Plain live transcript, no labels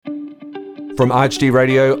From RHD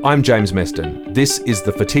Radio, I'm James Meston. This is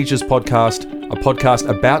the For Teachers podcast, a podcast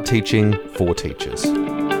about teaching for teachers.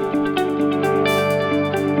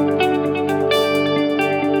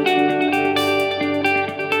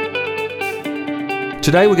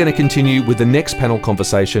 Today we're going to continue with the next panel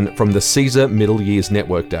conversation from the CSER Middle Years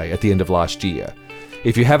Network Day at the end of last year.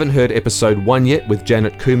 If you haven't heard episode 1 yet with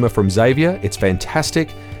Janet Coomer from Xavier, it's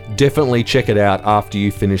fantastic. Definitely check it out after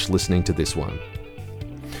you finish listening to this one.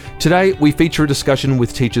 Today, we feature a discussion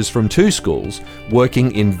with teachers from 2 schools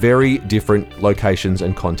working in very different locations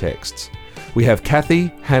and contexts. We have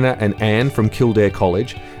Kathy, Hannah and Anne from Kildare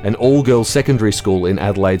College, an all-girls secondary school in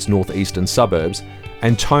Adelaide's northeastern suburbs,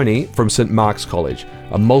 and Tony from St Mark's College,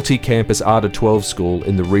 a multi-campus ARDA12 school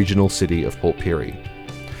in the regional city of Port Pirie.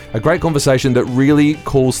 A great conversation that really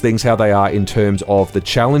calls things how they are in terms of the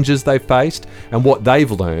challenges they've faced and what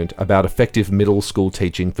they've learned about effective middle school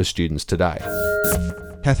teaching for students today.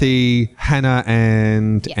 Kathy, Hannah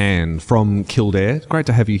and Anne from Kildare. Great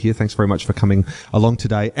to have you here. Thanks very much for coming along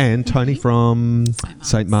today. And Tony from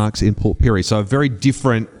St Mark's in Port Pirie. So a very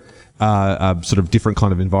different different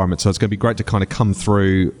kind of environment. So it's going to be great to kind of come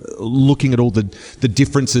through looking at all the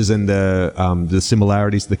differences and the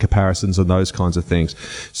similarities, the comparisons and those kinds of things.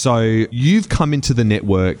 So you've come into the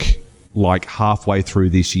network like halfway through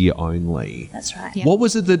this year only. That's right. Yep. What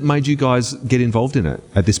was it that made you guys get involved in it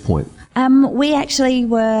at this point? We actually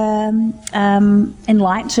were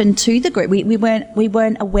enlightened to the group. We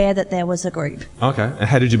weren't aware that there was a group. Okay. And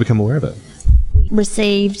how did you become aware of it?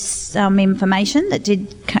 Received some information that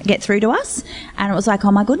did get through to us, and it was like,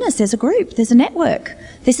 oh my goodness, there's a group, there's a network,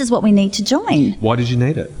 this is what we need to join. Why did you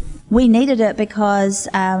need it? We needed it because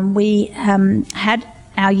we had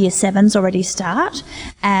our year 7s already start,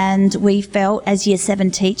 and we felt as year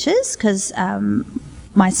 7 teachers, because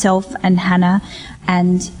myself and Hannah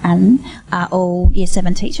and Anne are all year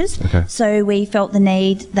 7 teachers. Okay. So we felt the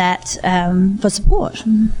need that for support.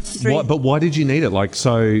 But why did you need it? Like,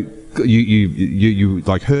 so you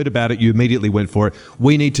like heard about it, you immediately went for it.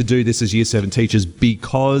 We need to do this as year 7 teachers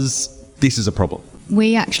because this is a problem.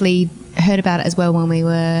 We actually heard about it as well when we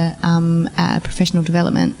were at professional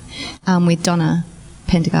development with Donna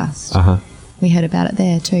Pendergast. We heard about it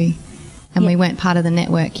there too. And we weren't part of the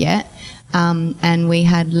network yet. And we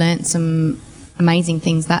had learnt some amazing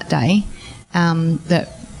things that day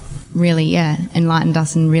that really, enlightened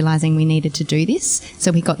us in realising we needed to do this.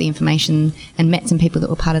 So we got the information and met some people that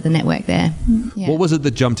were part of the network there. Yeah. What was it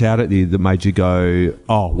that jumped out at you that made you go,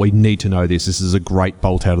 oh, we need to know this. This is a great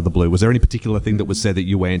bolt out of the blue. Was there any particular thing that was said that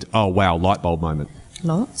you went, oh, wow, light bulb moment?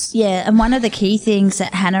 Lots. Yeah, and one of the key things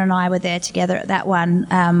that Hannah and I were there together at that one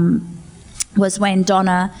was when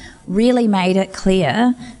Donna really made it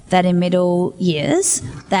clear that in middle years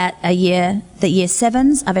that the year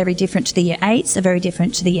 7s are very different to the year 8s, are very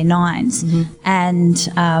different to the year 9s. Mm-hmm.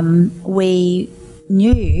 And we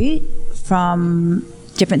knew from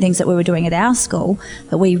different things that we were doing at our school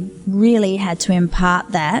that we really had to impart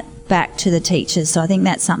that back to the teachers. So I think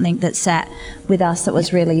that's something that sat with us that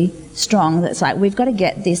was really strong. That's like, we've got to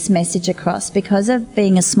get this message across. Because of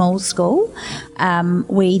being a small school,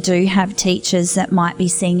 we do have teachers that might be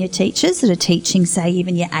senior teachers that are teaching, say,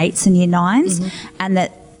 even year 8s and year 9s, and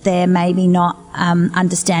that they're maybe not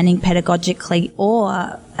understanding pedagogically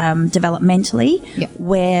or developmentally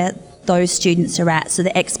where those students are at, so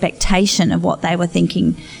the expectation of what they were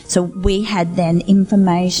thinking. So we had then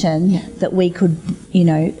information that we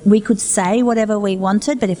could say whatever we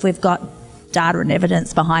wanted, but if we've got data and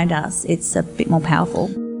evidence behind us, it's a bit more powerful.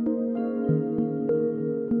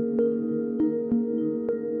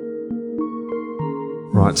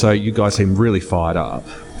 Right, so you guys seem really fired up,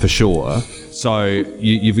 for sure. So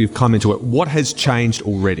you've come into it. What has changed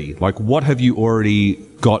already? Like, what have you already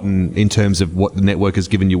gotten in terms of what the network has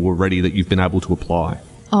given you already that you've been able to apply?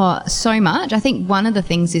 Oh, so much. I think one of the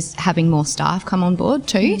things is having more staff come on board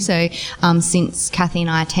too. So since Kathy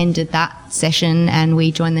and I attended that session and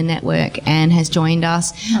we joined the network, Anne has joined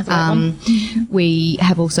us. We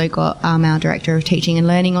have also got our Director of Teaching and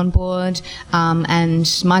Learning on board,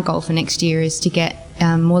 and my goal for next year is to get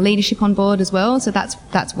more leadership on board as well. So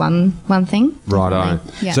that's one thing. Righto.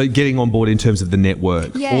 Yeah. So getting on board in terms of the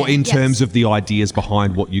network or in terms of the ideas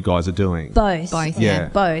behind what you guys are doing? Both. Yeah.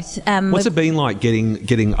 Both. What's it been like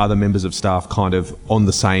getting other members of staff kind of on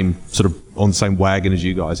the same wagon as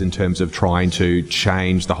you guys in terms of trying to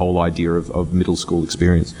change the whole idea of middle school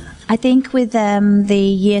experience? I think with the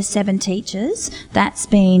year 7 teachers, that's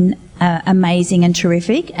been amazing and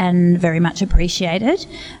terrific and very much appreciated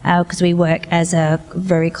because we work as a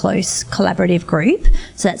very close collaborative group,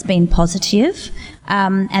 so that's been positive.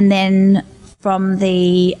 And then from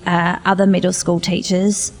the other middle school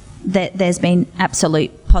teachers, there's been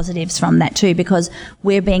absolute positives from that too, because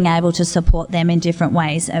we're being able to support them in different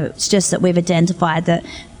ways. It's just that we've identified that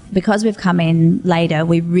because we've come in later,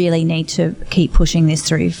 we really need to keep pushing this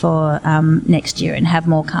through for next year and have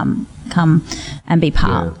more come and be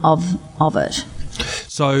part of it.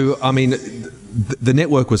 So, I mean, the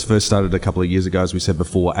network was first started a couple of years ago, as we said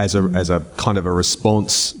before, as a kind of a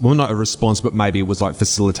response. Well, not a response, but maybe it was like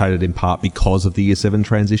facilitated in part because of the Year 7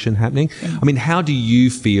 transition happening. I mean, how do you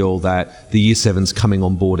feel that the Year 7s coming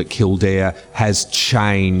on board at Kildare has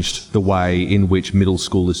changed the way in which middle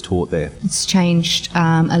school is taught there? It's changed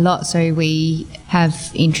a lot. So we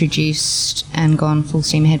have introduced and gone full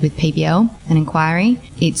steam ahead with PBL and inquiry.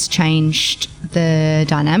 It's changed the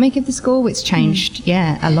dynamic of the school. It's changed,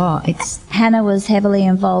 a lot. Hannah was heavily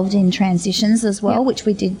involved in transitions as well, which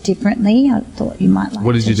we did differently. I thought you might like.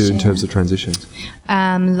 What did you do share. in terms of transitions?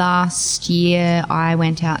 Last year, I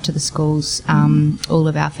went out to the schools, all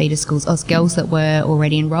of our feeder schools, girls that were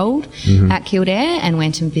already enrolled at Kildare, and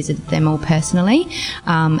went and visited them all personally,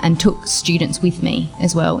 and took students with me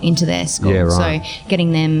as well into their school. Yeah, right. So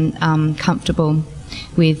getting them comfortable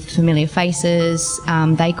with familiar faces.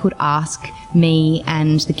 They could ask me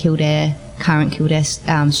and the current Kildare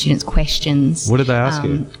students questions. What did they ask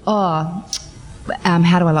you? How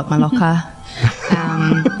do I lock my locker?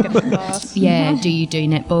 Do you do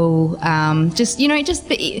netball?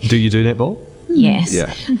 Do you do netball? Yes.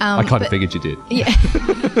 Yeah. I kind of figured you did. Yeah.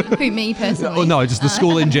 Who, me personally? Oh, no, just the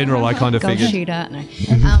school in general, I kind of Golf figured. shooter, no.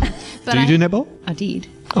 But Do you do netball? I did.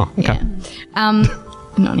 Oh, okay. Yeah.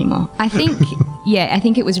 Not anymore. I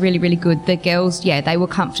think it was really, really good. The girls, they were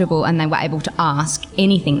comfortable and they were able to ask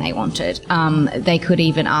anything they wanted. They could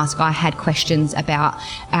even ask, I had questions about,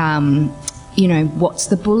 what's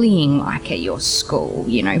the bullying like at your school?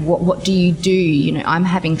 What do you do? I'm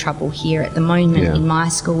having trouble here at the moment in my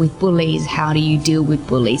school with bullies. How do you deal with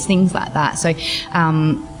bullies? Things like that. So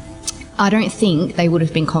I don't think they would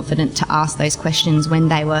have been confident to ask those questions when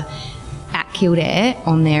they were at Kildare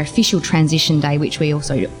on their official transition day, which we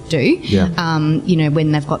also do.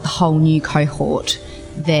 When they've got the whole new cohort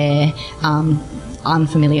there,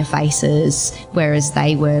 unfamiliar faces, whereas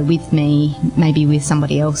they were with me, maybe with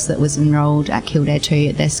somebody else that was enrolled at Kildare too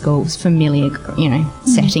at their school. It was familiar,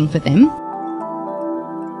 setting for them.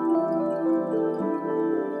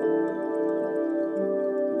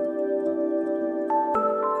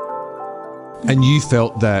 And you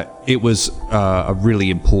felt that it was a really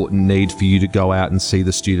important need for you to go out and see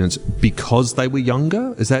the students because they were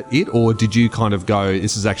younger? Is that it? Or did you kind of go,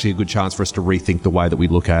 this is actually a good chance for us to rethink the way that we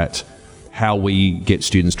look at how we get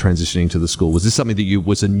students transitioning to the school? Was this something that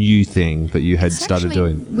was a new thing that you had started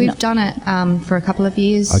doing? We've done it for a couple of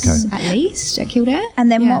years at least at Kildare. And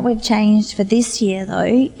then what we've changed for this year,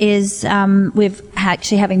 though, is we've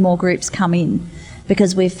actually having more groups come in,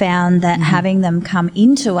 because we've found that having them come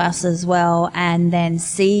into us as well and then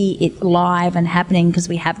see it live and happening, because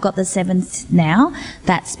we have got the 7th now,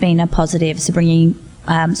 that's been a positive. So bringing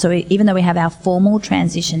even though we have our formal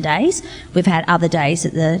transition days, we've had other days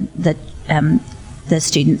that the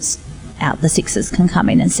students out, the 6s, can come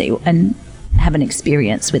in and see and have an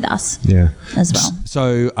experience with us as well.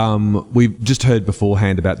 So we've just heard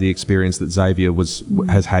beforehand about the experience that Xavier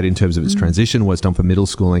has had in terms of its transition, what it's done for middle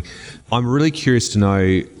schooling. I'm really curious to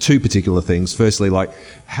know 2 particular things. Firstly, like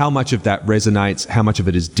how much of that resonates, how much of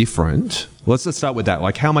it is different. Let's start with that.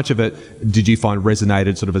 Like how much of it did you find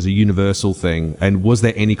resonated sort of as a universal thing? And was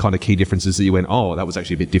there any kind of key differences that you went, oh, that was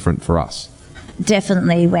actually a bit different for us?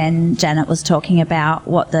 Definitely when Janet was talking about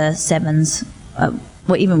what the 7s,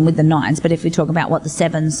 well, even with the 9s, but if we talk about what the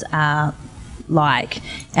 7s are like,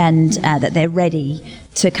 and that they're ready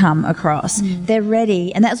to come across. They're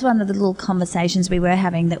ready, and that's one of the little conversations we were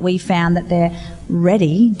having, that we found that they're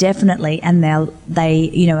ready, definitely, and they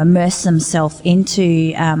immerse themselves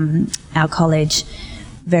into our college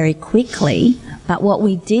very quickly. But what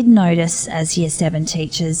we did notice as Year 7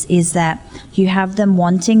 teachers is that you have them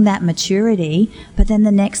wanting that maturity, but then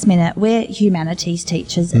the next minute, we're humanities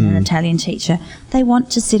teachers and an Italian teacher, they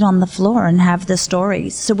want to sit on the floor and have the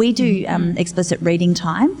stories. So we do explicit reading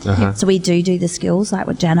time. So we do the skills like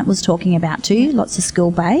what Janet was talking about too, lots of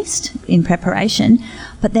skill-based in preparation.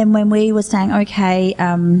 But then when we were saying, okay,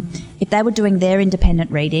 if they were doing their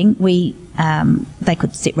independent reading, they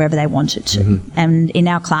could sit wherever they wanted to. And in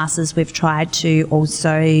our classes, we've tried to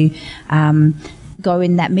also go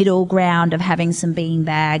in that middle ground of having some bean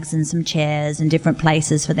bags and some chairs and different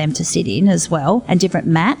places for them to sit in as well, and different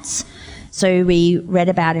mats. So we read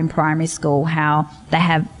about in primary school how they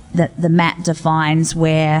have the mat defines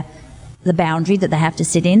where the boundary that they have to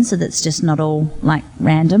sit in, so that's just not all like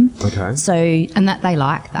random. Okay. So And that they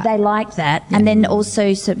like that. they like that. And then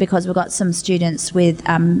also, so because we've got some students with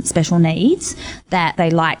special needs, that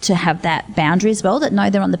they like to have that boundary as well, that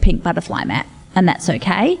know they're on the pink butterfly mat, and that's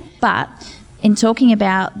okay. But in talking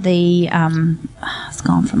about the, it's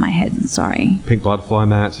gone from my head, sorry. Pink butterfly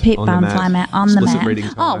mat. Pink butterfly mat on the Explicit mat. reading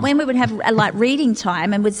time. Oh, when we would have like reading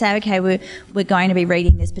time and would say, okay, we're going to be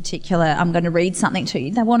reading this particular, I'm going to read something to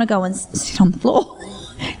you. They want to go and sit on the floor.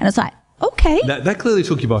 And it's like, okay. That clearly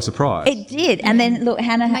took you by surprise. It did. And then look,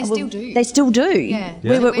 Hannah. And they still do. They still do. Yeah.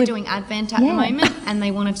 We're doing Advent at Yeah. the moment, and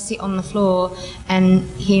they wanted to sit on the floor and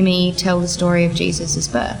hear me tell the story of Jesus'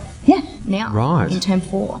 birth. Yeah. Now, Right. in term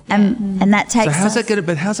 4. And that takes So how's us- that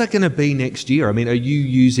going to be next year? I mean, are you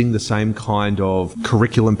using the same kind of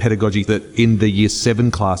curriculum pedagogy that in the year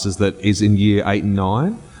 7 classes that is in year 8 and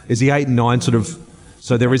 9? Is the 8 and 9 sort of,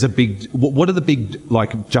 so there is a big, what are the big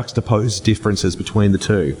like juxtaposed differences between the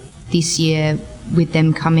two? This year, with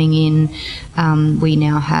them coming in, we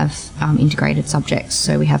now have integrated subjects.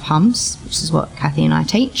 So we have HUMS, which is what Kathy and I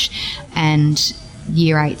teach, and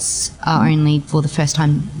Year 8s are only for the first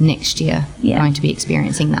time next year going to be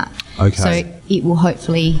experiencing that. Okay. So it will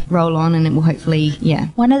hopefully roll on, and it will hopefully,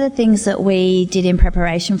 One of the things that we did in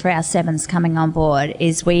preparation for our 7s coming on board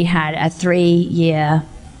is we had a 3-year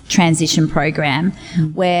transition program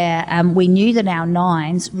where we knew that our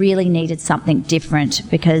 9s really needed something different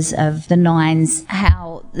because of the 9s,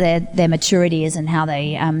 how their maturity is and how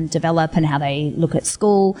they develop and how they look at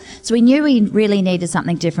school. So we knew we really needed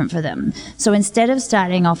something different for them. So instead of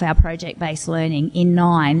starting off our project-based learning in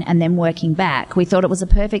 9 and then working back, we thought it was a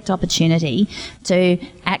perfect opportunity to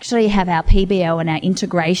actually have our PBL and our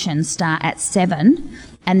integration start at 7,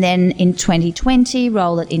 and then in 2020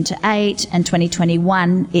 roll it into 8, and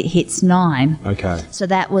 2021 it hits 9. Okay. So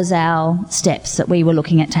that was our steps that we were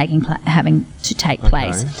looking at having to take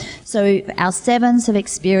place. So our 7s have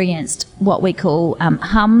experienced what we call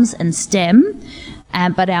HUMS and STEM,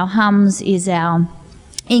 but our HUMS is our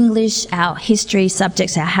English, our history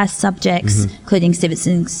subjects, our HAS subjects, including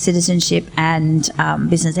citizenship and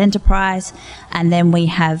business enterprise. And then we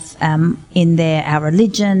have in there our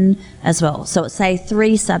religion as well. So it's, say,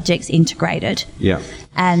 3 subjects integrated. Yeah.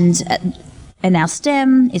 And in our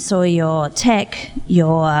STEM, it's all your tech,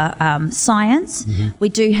 your science. We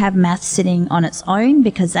do have maths sitting on its own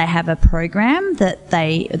because they have a program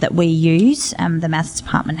that we use, the maths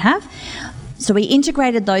department have. So we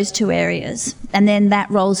integrated those 2 areas, and then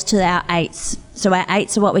that rolls to our 8s. So our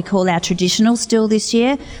 8s are what we call our traditional still this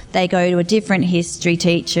year. They go to a different history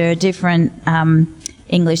teacher, a different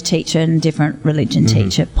English teacher, and different religion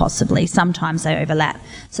teacher, possibly. Sometimes they overlap.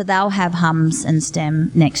 So they'll have HUMS and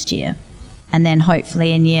STEM next year. And then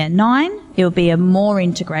hopefully in year 9, it'll be a more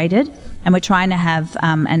integrated, and we're trying to have,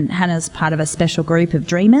 and Hannah's part of a special group of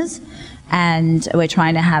dreamers, and we're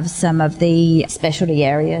trying to have some of the specialty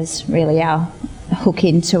areas really hook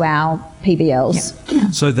into our PBLs.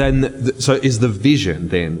 Yep. So then, so is the vision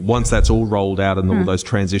then, once that's all rolled out and all those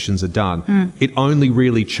transitions are done, it only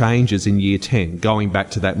really changes in year 10, going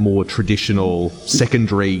back to that more traditional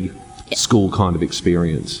secondary school kind of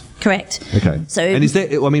experience? Correct. Okay. So, and is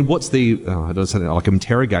there, I mean, what's the, I don't sound like I'm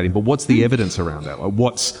interrogating, but what's the evidence around that? Like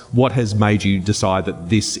what has made you decide that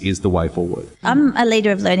this is the way forward? I'm a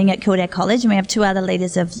leader of learning at Kildare College, and we have 2 other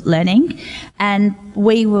leaders of learning, and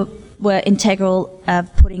we were integral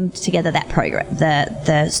of putting together that program,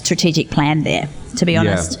 the strategic plan there, to be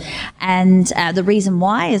honest. And the reason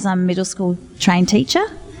why is I'm a middle school trained teacher,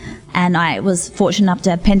 and I was fortunate enough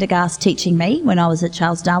to have Pendergast teaching me when I was at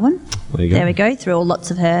Charles Darwin. There you go. There we go, through all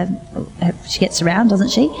lots of her, she gets around, doesn't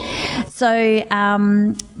she? So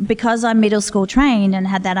because I'm middle school trained and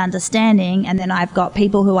had that understanding, and then I've got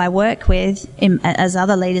people who I work with as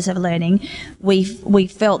other leaders of learning, we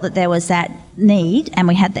felt that there was that need, and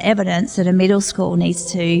we had the evidence that a middle school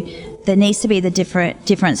there needs to be the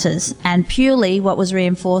differences. And purely what was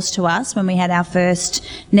reinforced to us when we had our first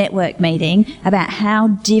network meeting about how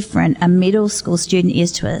different a middle school student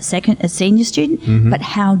is to a senior student, but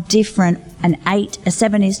how different a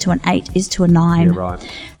 7 is to an 8 is to a 9. Yeah,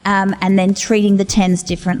 right. And then treating the 10s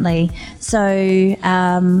differently. So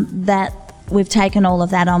that we've taken all of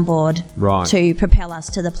that on board to propel us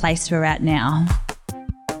to the place we're at now.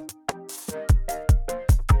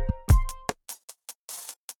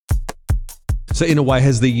 So in a way,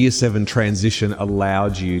 has the year 7 transition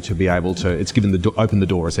allowed you to be able to, it's given opened the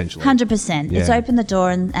door essentially? 100%. It's opened the door,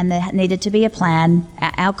 and there needed to be a plan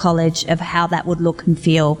at our college of how that would look and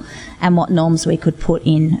feel and what norms we could put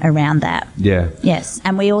in around that. Yeah. Yes.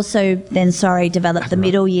 And we also then, developed the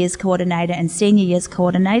middle years coordinator and senior years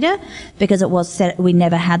coordinator, because it was set, we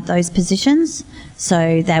never had those positions.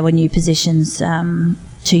 So they were new positions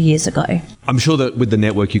 2 years ago. I'm sure that with the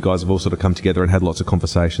network, you guys have all sort of come together and had lots of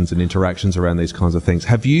conversations and interactions around these kinds of things.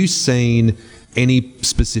 Have you seen any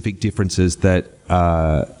specific differences that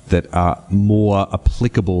are more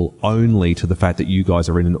applicable only to the fact that you guys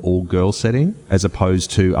are in an all-girls setting as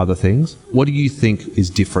opposed to other things? What do you think is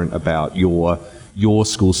different about your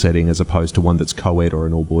school setting as opposed to one that's co-ed or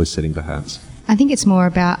an all-boys setting, perhaps? I think it's more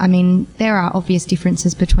about, there are obvious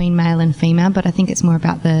differences between male and female, but I think it's more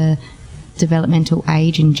about the developmental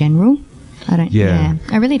age in general.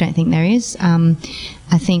 I really don't think there is.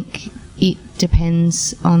 I think it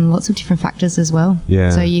depends on lots of different factors as well. Yeah.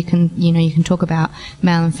 So you can talk about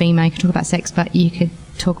male and female, you can talk about sex, but you could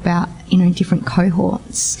talk about different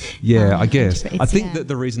cohorts. Yeah, I guess. I think that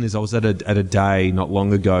the reason is I was at a day not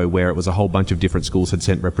long ago where it was a whole bunch of different schools had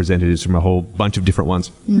sent representatives from a whole bunch of different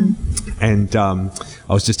ones. And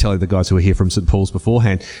I was just telling the guys who were here from St Paul's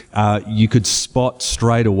beforehand, you could spot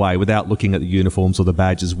straight away without looking at the uniforms or the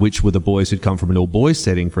badges which were the boys who'd come from an all-boys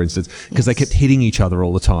setting, for instance, because they kept hitting each other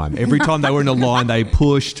all the time. Every time they were in a line, they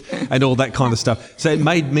pushed and all that kind of stuff. So it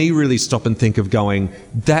made me really stop and think of going,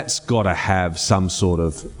 that's got to have some sort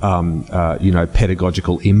of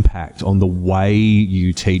pedagogical impact on the way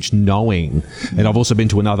you teach, knowing. And I've also been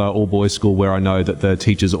to another all-boys school where I know that the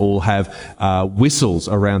teachers all have whistles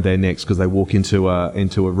around their necks because they walk into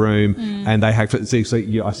a room and they have to see. So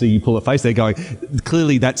I see you pull a face there, going,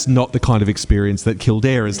 clearly that's not the kind of experience that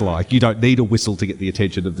Kildare is like. You don't need a whistle to get the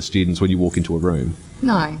attention of the students when you walk into a room.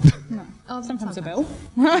 No. Oh, sometimes a bell.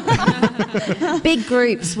 Big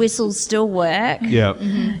groups, whistles still work. Yeah.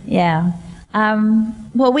 Yeah.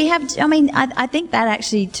 Well, we have, I think that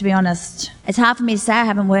actually, to be honest, it's hard for me to say. I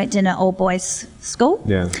haven't worked in an all-boys school.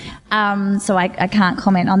 Yeah. So I can't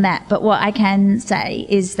comment on that. But what I can say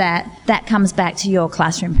is that comes back to your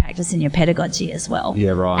classroom practice and your pedagogy as well.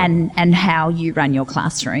 Yeah, right. And how you run your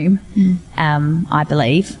classroom, I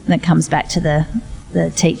believe. That comes back to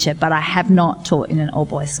the teacher. But I have not taught in an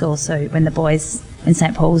all-boys school. So when the boys in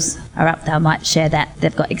St Paul's are up, they might share that.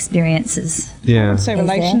 They've got experiences. Yeah. So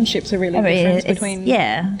relationships are really different between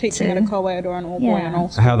teaching at a co-ed or an all-boy and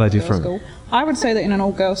all-school. How are they different? School. I would say that in an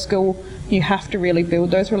all-girls school, you have to really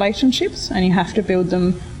build those relationships, and you have to build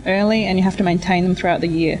them early, and you have to maintain them throughout the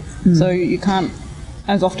year. So you can't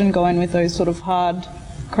as often go in with those sort of hard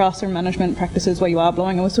classroom management practices where you are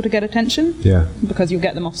blowing a whistle to get attention, because you'll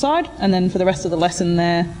get them offside, and then for the rest of the lesson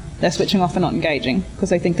they're switching off and not engaging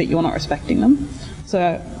because they think that you're not respecting them.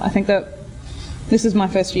 So I think that this is my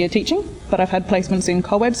first year teaching, but I've had placements in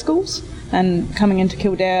co-ed schools, and coming into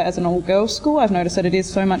Kildare as an all-girls school, I've noticed that it is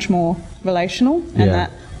so much more relational, and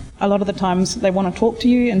that a lot of the times they want to talk to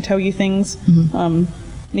you and tell you things. The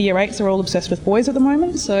year 8s are all obsessed with boys at the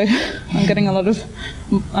moment, so I'm getting a lot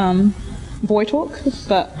of boy talk,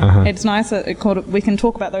 but it's nice that we can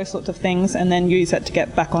talk about those sorts of things and then use that to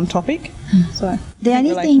get back on topic. So the only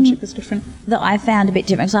relationship thing is different that I found a bit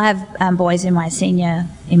different, so I have boys in my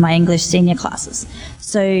English senior classes.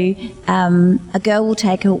 So a girl will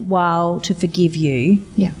take a while to forgive you,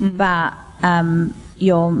 but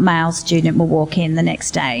your male student will walk in the next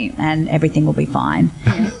day and everything will be fine.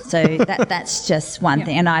 So that's just one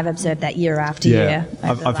thing, and I've observed that year after year.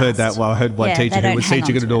 I've heard that. Well, I heard one teacher who was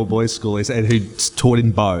teaching at an all-boys school and who taught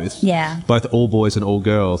in both all boys and all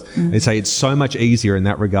girls. They say it's so much easier in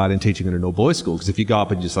that regard in teaching in an all-boys school, because if you go up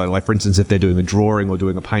and just say, like, for instance, if they're doing a drawing or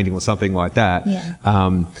doing a painting or something like that,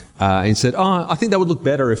 and said, I think that would look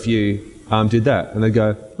better if you did that, and they'd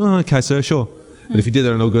go, okay, sir, sure. But if you did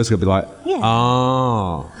that in all girls, it'd be like,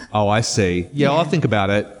 oh, I see. I'll think about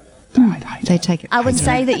it. They take it. I would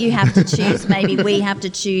say that you have to choose. Maybe we have to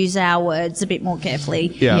choose our words a bit more carefully.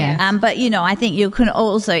 But I think you can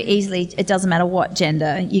also easily. It doesn't matter what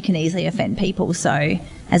gender, you can easily offend people. So,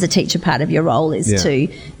 as a teacher, part of your role is to,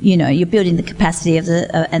 you're building the capacity of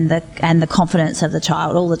and the confidence of the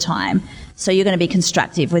child all the time. So you're going to be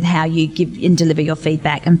constructive with how you give and deliver your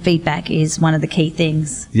feedback, and feedback is one of the key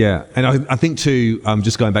things. Yeah, and I think too,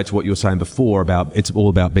 just going back to what you were saying before about it's all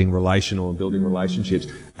about being relational and building relationships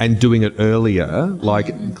and doing it earlier.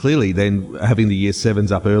 Like clearly, then having the year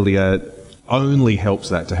 7s up earlier only helps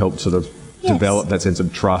that to help sort of develop that sense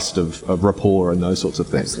of trust, of rapport and those sorts of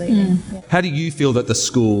things. Absolutely. How do you feel that the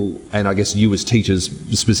school, and I guess you as teachers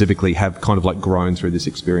specifically, have kind of like grown through this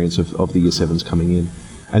experience of the year 7s coming in?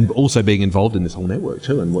 and also being involved in this whole network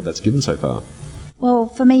too, and what that's given so far. Well,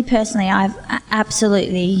 for me personally, I've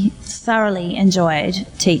absolutely thoroughly enjoyed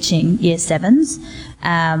teaching year sevens,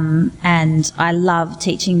 and I love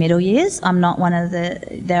teaching middle years. I'm not one of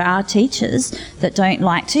there are teachers that don't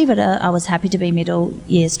like to, but I was happy to be middle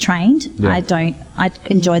years trained. Yeah. I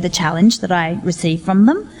enjoy the challenge that I receive from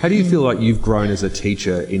them. How do you feel like you've grown as a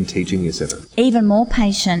teacher in teaching year 7? Even more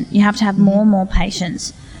patient. You have to have more and more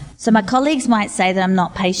patience. So my colleagues might say that I'm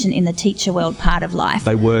not patient in the teacher world part of life.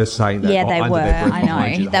 They were saying that. Yeah, they under were. their breath I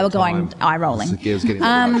behind you know. the They whole were going time. eye rolling. So, yeah, it was getting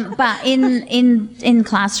right. But in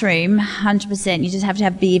classroom, 100%, you just have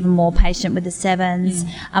to be even more patient with the sevens.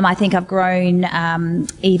 I think I've grown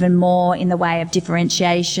even more in the way of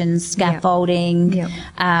differentiation, scaffolding.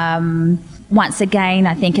 Yep. Once again,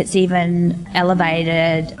 I think it's even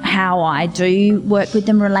elevated how I do work with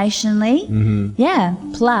them relationally. Mm-hmm. Yeah.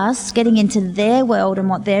 Plus, getting into their world and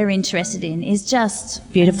what they're interested in is just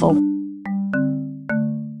beautiful.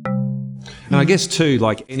 And I guess too,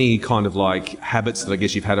 like any kind of like habits that I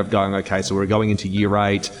guess you've had of going, okay, so we're going into year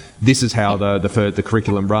 8. This is how the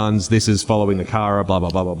curriculum runs. This is following the CARA, blah, blah,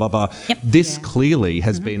 blah, blah, blah, blah. Yep. This clearly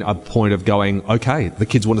has been a point of going, okay, the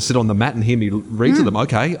kids want to sit on the mat and hear me read to them.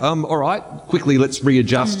 Okay, all right, quickly, let's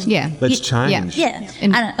readjust. Yeah. Let's Yeah. change. Yeah.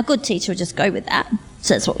 And a good teacher will just go with that.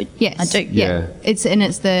 So that's what I do. Yeah. It's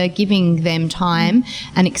the giving them time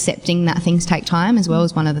and accepting that things take time as well,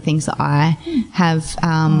 as one of the things that I have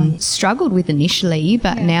struggled with initially,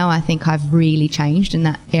 but now I think I've really changed in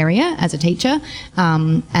that area as a teacher,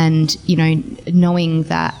 and knowing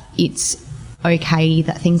that it's okay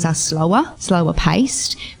that things are slower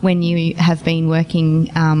paced when you have been working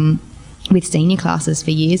with senior classes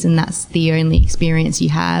for years and that's the only experience you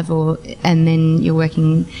have, and then you're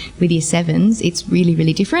working with year 7s, it's really,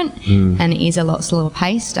 really different and it is a lot slower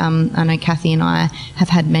paced. I know Kathy and I have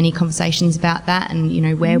had many conversations about that and,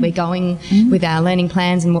 where we're going with our learning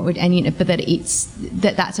plans and but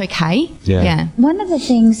that that's okay. Yeah. One of the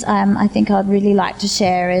things I think I'd really like to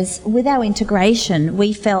share is with our integration,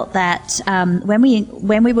 we felt that when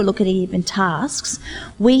we were looking at even tasks,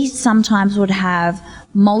 we sometimes would have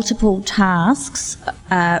multiple tasks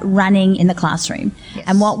running in the classroom. Yes.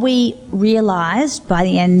 And what we realised by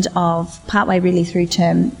the end of partway really through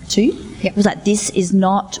term 2 was that this is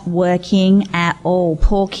not working at all.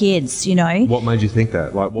 Poor kids, What made you think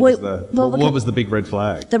that? Like, what was the big red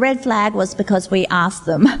flag? The red flag was because we asked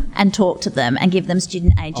them and talked to them and give them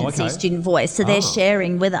student agency, student voice. So they're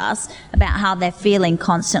sharing with us about how they're feeling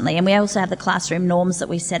constantly. And we also have the classroom norms that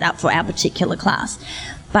we set up for our particular class.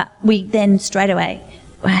 But we then straight away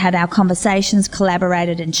had our conversations,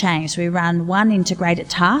 collaborated and changed. We run one integrated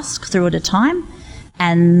task through at a time,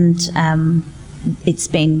 and it's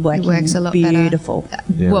been working. It works a lot beautiful. better.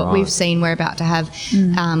 Yeah, What right. we've seen, we're about to have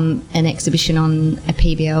an exhibition on a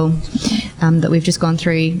PBL that we've just gone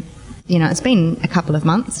through. It's been a couple of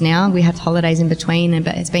months now. We had holidays in between,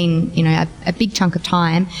 but it's been, a big chunk of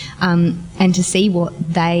time. And to see what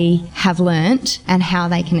they have learnt and how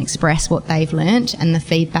they can express what they've learnt and the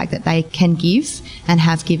feedback that they can give and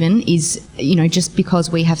have given is, just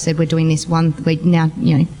because we have said we're doing this one, we're now,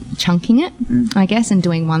 chunking it, I guess, and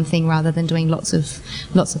doing one thing rather than doing lots of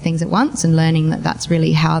things at once and learning that that's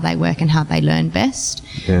really how they work and how they learn best.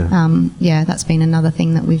 Yeah. That's been another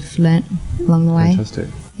thing that we've learnt along the way. Fantastic.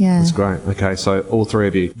 Yeah. That's great. Okay, so all three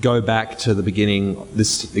of you go back to the beginning,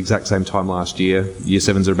 this exact same time last year. Year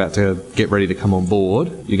 7s are about to get ready to come on board.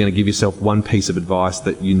 You're going to give yourself one piece of advice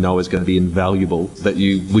that you know is going to be invaluable, that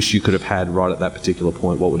you wish you could have had right at that particular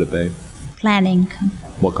point. What would it be? Planning.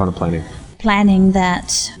 What kind of planning? Planning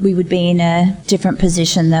that we would be in a different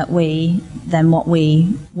position than what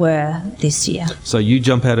we were this year. So you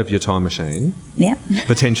jump out of your time machine, Yeah.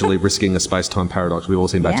 potentially risking a space-time paradox. We've all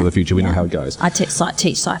seen Back to the Future. We know how it goes. I teach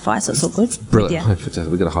sci-fi, so it's all good. Brilliant. Yeah.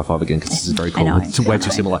 We've got a high five again because this is very cool. know. It's way too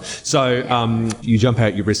similar. So you jump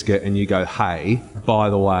out, you risk it, and you go, hey, by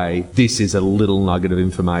the way, this is a little nugget of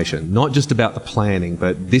information. Not just about the planning,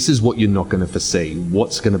 but this is what you're not going to foresee.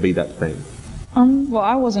 What's going to be that thing? Well,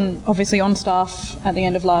 I wasn't obviously on staff at the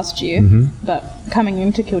end of last year, but coming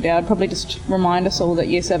into Kildare, I'd probably just remind us all that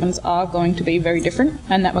year 7s are going to be very different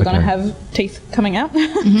and that we're going to have teeth coming out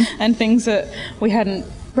and things that we hadn't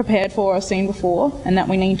prepared for or seen before, and that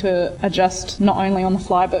we need to adjust not only on the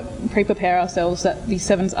fly but pre-prepare ourselves that these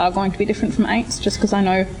 7s are going to be different from 8s, just because I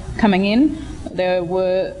know coming in there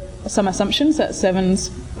were some assumptions that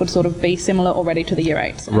 7s would sort of be similar already to the year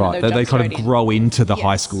 8s. Right, they kind of grow into the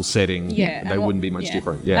high Yes. school setting. Yeah, They wouldn't be much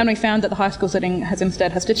different. Yeah. And we found that the high school setting has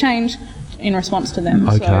to change in response to them.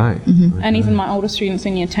 Okay. And even my older students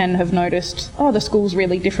in year 10 have noticed, the school's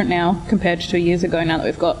really different now compared to 2 years ago, now that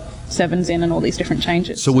we've got sevens in and all these different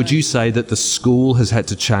changes. So would you say that the school has had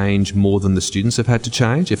to change more than the students have had to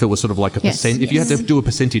change? If it was sort of like a percent, if you had to do a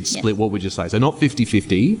percentage split, what would you say? So not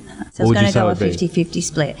 50-50? So I was going to go a 50-50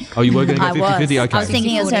 split. Oh, you were going to go 50-50? Okay. I was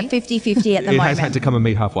thinking it's a 50-50 at the moment. It has had to come and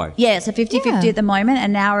meet halfway. Yeah, it's a 50-50 at the moment,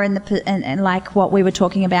 and now we're in and like what we were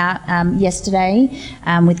talking about yesterday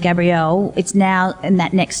with Gabrielle, it's now in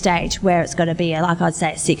that next stage where it's got to be, like I'd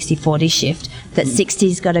say, a 60-40 shift, that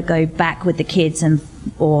 60's got to go back with the kids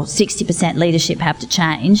or 60% leadership have to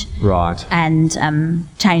change. Right. And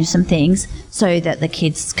change some things so that the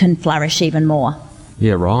kids can flourish even more.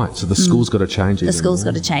 Yeah, right. So the school's got to change even more. The school's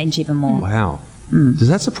got to change even more. Wow. Does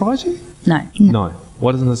that surprise you? No. No.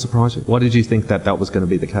 Why doesn't that surprise you? Why did you think that was going to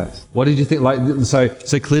be the case? What did you think?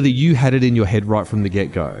 So clearly you had it in your head right from the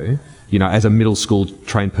get-go. You know, as a middle school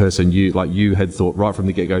trained person, you had thought right from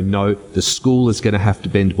the get-go, no, the school is going to have to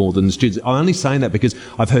bend more than the students. I'm only saying that because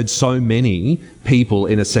I've heard so many people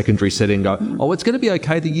in a secondary setting go, oh, it's going to be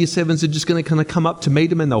okay. The year sevens are just going to kind of come up to meet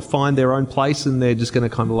them and they'll find their own place and they're just going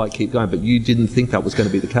to kind of like keep going. But you didn't think that was going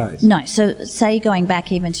to be the case. No. So say going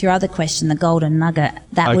back even to your other question, the golden nugget,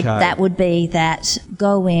 that would be that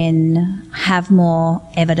go in, have more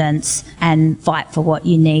evidence and fight for what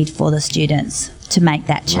you need for the students to make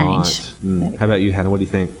that change. Right. How about you, Hannah? What do you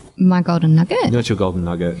think? My golden nugget? What's your golden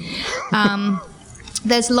nugget?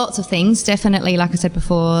 There's lots of things. Definitely, like I said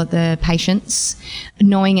before, the patience,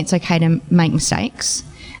 knowing it's okay to make mistakes.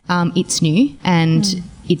 It's new and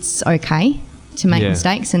it's okay to make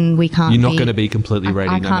mistakes, and we can't. You're not going to be completely ready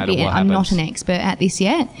no matter what happens. I'm not an expert at this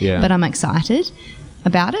yet, yeah. But I'm excited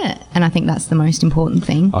about it, and I think that's the most important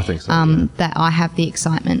thing. I think so. That I have the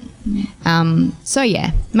excitement. So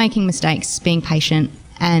yeah, making mistakes, being patient,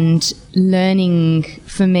 and learning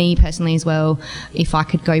for me personally as well. If I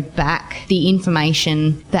could go back, the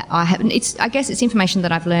information that I have, I guess it's information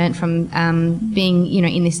that I've learned from being,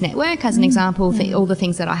 in this network as an example, all the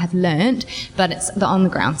things that I have learned, but it's the on the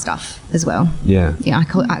ground stuff as well. Yeah. Yeah,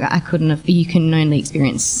 I couldn't have. You can only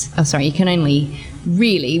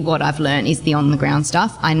really what I've learned is the on the ground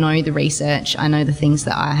stuff. I know the research. I know the things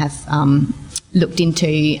that I have looked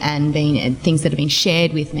into and things that have been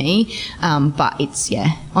shared with me, but it's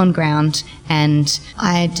on ground, and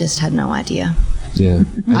I just had no idea. Yeah,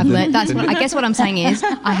 I've learnt. I guess what I'm saying is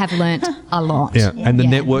I have learnt a lot. Yeah, and the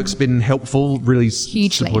network's been helpful, really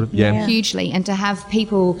hugely, supportive. Yeah, hugely, and to have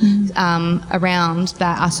people around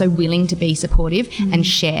that are so willing to be supportive and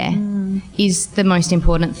share is the most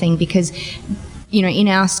important thing, because in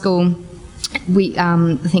our school, we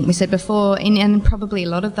I think we said before, and probably a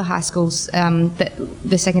lot of the high schools,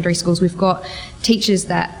 the secondary schools, we've got teachers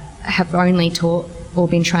that have only taught or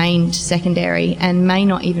been trained secondary and may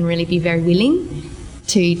not even really be very willing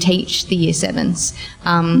to teach the year sevens.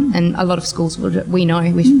 And a lot of schools, we've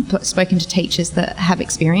spoken to teachers that have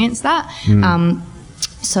experienced that.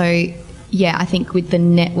 So yeah, I think with the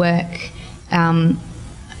network, I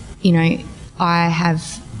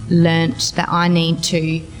have learnt that I need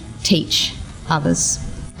to teach others,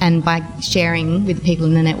 and by sharing with the people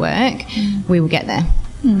in the network, we will get there.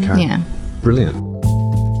 Okay. Yeah. Brilliant.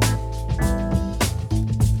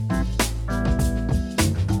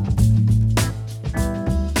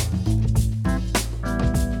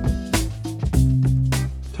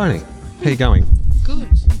 Tony, how you going?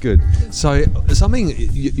 Good. So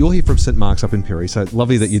you're here from St Mark's up in Perry, so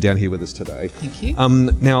lovely that you're down here with us today. Thank you.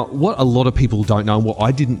 Now, what a lot of people don't know, and what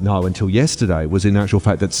I didn't know until yesterday, was in actual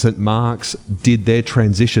fact that St Mark's did their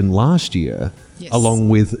transition last year. Yes. Along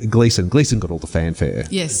with Gleeson. Gleeson got all the fanfare.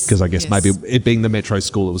 Yes. Because I guess maybe it being the metro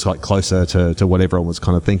school, it was like closer to what everyone was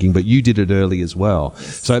kind of thinking, but you did it early as well.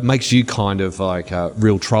 Yes. So it makes you kind of like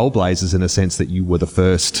real trailblazers in a sense that you were the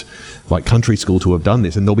first like country school to have done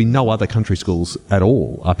this, and there'll be no other country schools at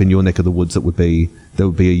all up in your neck of the woods that would be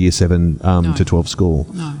a year 7 to 12 school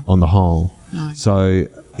on the whole. No. So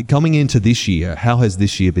coming into this year, how has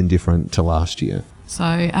this year been different to last year?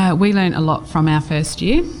 So we learned a lot from our first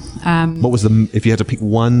year. What was if you had to pick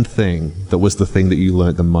one thing that was the thing that you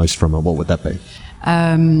learnt the most from it, what would that be?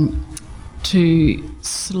 To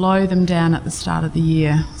slow them down at the start of the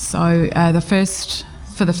year. So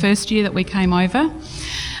for the first year that we came over,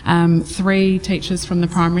 3 teachers from the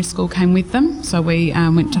primary school came with them. So we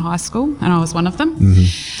went to high school, and I was one of them.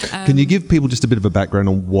 Mm-hmm. Can you give people just a bit of a background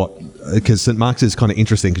on what, because St Mark's is kind of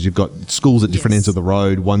interesting because you've got schools at different ends of the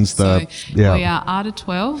road. One's we are ARTA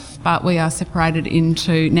 12, but we are separated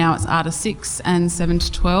into, now it's ARTA 6 and 7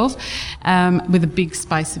 to 12, with a big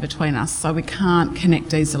space between us. So we can't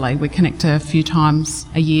connect easily. We connect a few times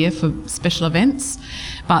a year for special events,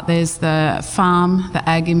 but there's the farm, the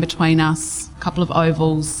ag in between us, couple of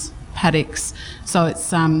ovals, paddocks. So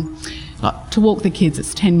it's like, to walk the kids,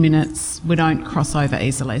 it's 10 minutes. We don't cross over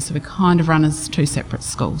easily, so we kind of run as two separate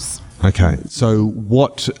schools. Okay, so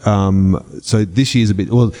what? So this year's a bit.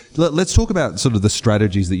 Well, let's talk about sort of the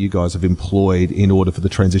strategies that you guys have employed in order for the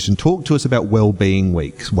transition. Talk to us about Wellbeing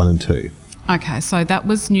Weeks 1 and 2. Okay, so that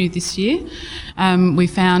was new this year. We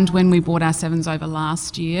found when we brought our sevens over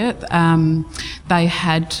last year, they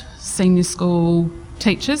had senior school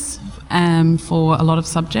teachers for a lot of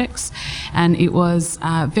subjects, and it was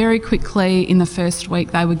very quickly in the first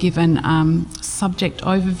week they were given subject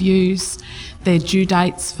overviews, their due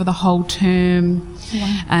dates for the whole term,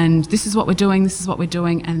 and this is what we're doing,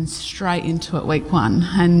 and straight into it week 1.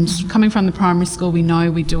 And coming from the primary school, we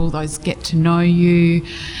know we do all those get to know you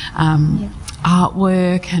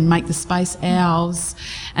artwork and make the space ours,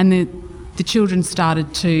 and the children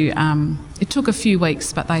started to, it took a few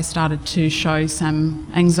weeks, but they started to show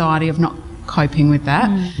some anxiety of not coping with that.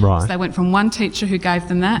 Right. So they went from one teacher who gave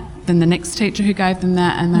them that, then the next teacher who gave them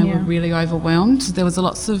that, and they were really overwhelmed. There was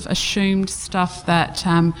lots of assumed stuff that,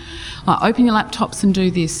 like, open your laptops and do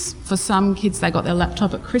this. For some kids, they got their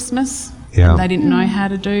laptop at Christmas. Yeah. And they didn't know how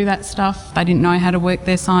to do that stuff. They didn't know how to work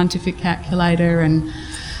their scientific calculator. And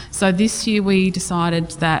so this year we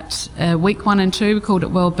decided that week 1 and 2, we called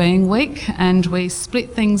it Wellbeing Week, and we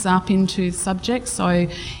split things up into subjects. So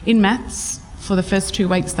in maths, for the first 2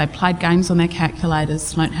 weeks, they played games on their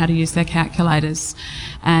calculators, learnt how to use their calculators,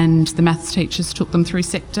 and the maths teachers took them through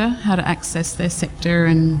sector, how to access their sector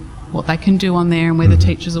and what they can do on there and where the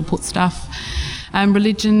teachers will put stuff.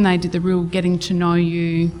 Religion, they did the real getting to know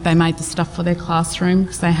you. They made the stuff for their classroom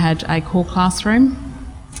because they had a core classroom.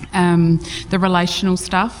 The relational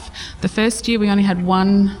stuff. The first year we only had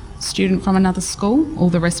one student from another school. All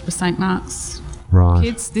the rest were St Mark's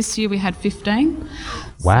kids. This year we had 15.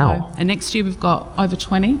 Wow. So, and next year we've got over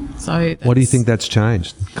 20. So What do you think that's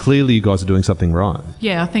changed? Clearly you guys are doing something right.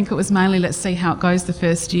 Yeah, I think it was mainly let's see how it goes the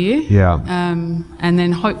first year. Yeah. And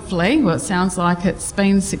then hopefully, well, it sounds like it's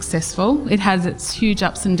been successful. It has its huge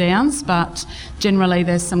ups and downs, but generally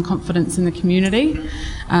there's some confidence in the community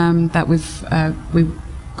that we've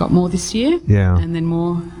got more this year. Yeah. And then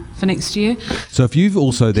more for next year. So if you've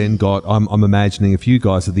also then got, I'm imagining if you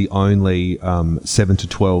guys are the only 7 to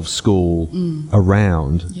 12 school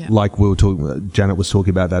around, like we were talking, Janet was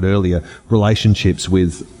talking about that earlier, relationships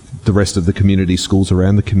with the rest of the community, schools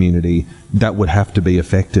around the community, that would have to be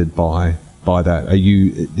affected by that.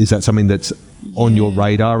 Is that something that's on your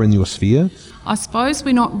radar in your sphere? I suppose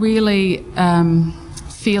we're not really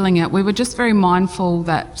feeling it. We were just very mindful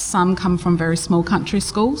that some come from very small country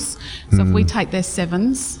schools. So if we take their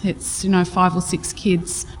sevens, it's 5 or 6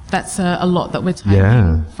 kids. That's a lot that we're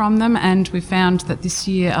taking from them. And we found that this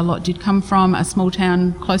year a lot did come from a small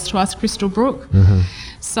town close to us, Crystal Brook.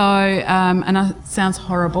 So, and it sounds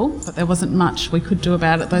horrible, but there wasn't much we could do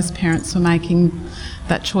about it. Those parents were making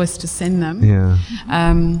that choice to send them.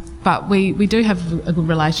 But we do have a good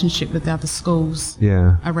relationship with the other schools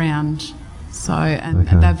around. So, and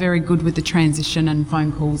they're very good with the transition and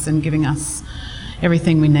phone calls and giving us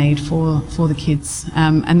everything we need for the kids.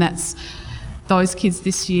 And that's those kids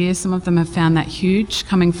this year, some of them have found that huge,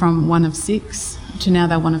 coming from 1 of 6 to now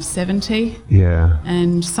they're 1 of 70. Yeah.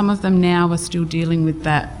 And some of them now are still dealing with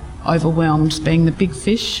that overwhelmed, being the big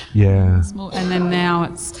fish. Yeah. Small, and then now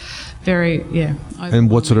it's very, And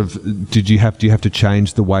what sort of, do you have to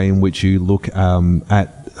change the way in which you look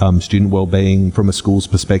at student wellbeing from a school's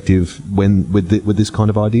perspective with this kind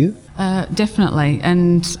of idea? Definitely,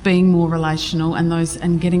 and being more relational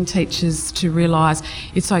and getting teachers to realise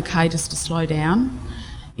it's okay just to slow down.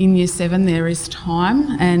 In Year 7 there is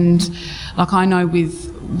time, and like I know we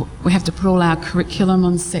have to put all our curriculum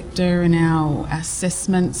on sector and our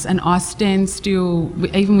assessments, and I stand still,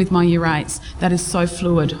 even with my Year 8s, that is so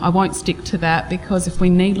fluid. I won't stick to that because if we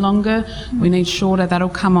need longer, we need shorter, that'll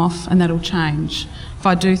come off and that'll change. If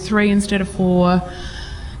I do 3 instead of 4,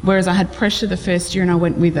 whereas I had pressure the first year and I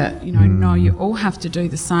went with it, no, you all have to do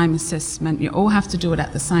the same assessment, you all have to do it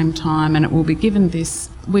at the same time and it will be given this.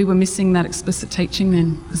 We were missing that explicit teaching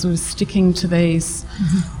then because we were sticking to these,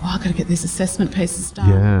 I've got to get these assessment pieces done.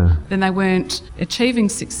 Yeah. Then they weren't achieving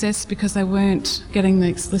success because they weren't getting the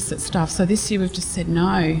explicit stuff. So this year we've just said,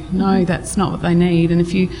 no, that's not what they need. And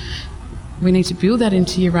we need to build that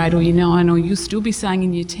into Year 8 or Year 9, or you'll still be saying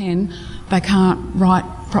in Year 10 they can't write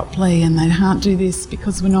properly and they can't do this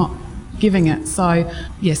because we're not giving it. So,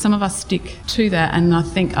 some of us stick to that, and I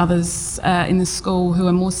think others in the school who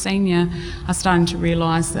are more senior are starting to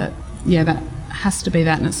realise that, that has to be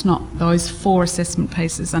that, and it's not, those 4 assessment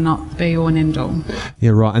pieces are not the be all and end all.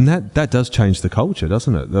 Yeah, right. And that does change the culture,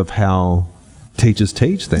 doesn't it, of how teachers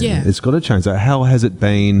teach then. Yeah. It's got to change that. How has it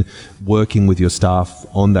been working with your staff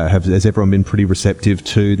on that? Has everyone been pretty receptive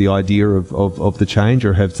to the idea of the change,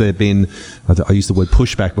 or have there been, I used the word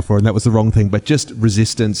pushback before and that was the wrong thing, but just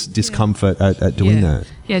resistance, discomfort at doing that?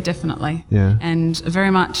 Yeah, definitely. Yeah. And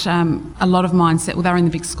very much a lot of mindset, well, they're in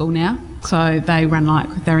the big school now, so they run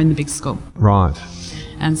like they're in the big school. Right.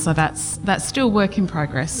 And so that's still work in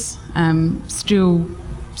progress.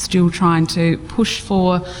 Still trying to push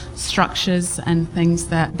for structures and things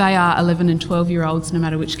that they are 11 and 12-year-olds no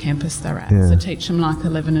matter which campus they're at. Yeah. So teach them like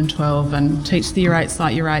 11 and 12 and teach the year 8s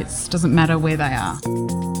like year 8s. Doesn't matter where they are.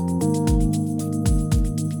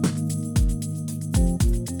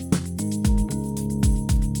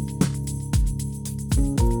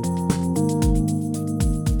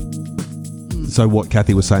 So what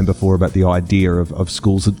Kathy was saying before about the idea of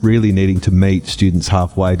schools really needing to meet students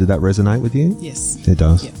halfway, did that resonate with you? Yes. It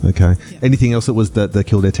does? Yeah. Okay. Yeah. Anything else that was that the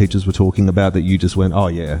Kildare teachers were talking about that you just went, oh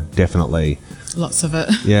yeah, definitely? Lots of it.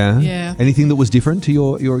 Yeah? Yeah. Anything that was different to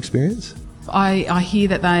your experience? I hear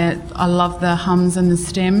that I love the hums and the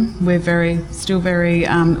STEM. We're still very,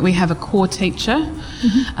 we have a core teacher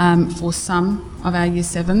for some of our Year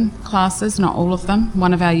 7 classes, not all of them.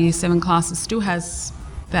 One of our Year 7 classes still has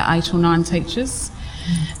about 8 or 9 teachers,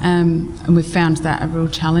 and we've found that a real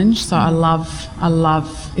challenge. So I love,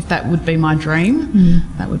 if that would be my dream,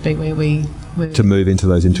 that would be where we To move into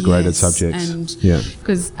those integrated Yes, subjects. and Yeah.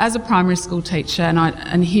 because as a primary school teacher,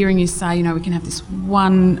 and hearing you say, we can have this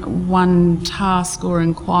one task or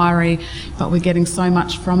inquiry, but we're getting so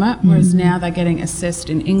much from it. Whereas now they're getting assessed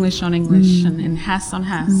in English on English and in HASS on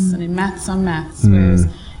HASS and in maths on maths. Whereas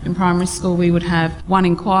in primary school we would have one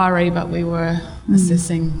inquiry, but we were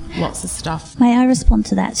assessing lots of stuff. May I respond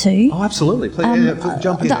to that too? Oh, absolutely. Please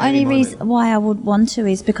jump in. The only reason why I would want to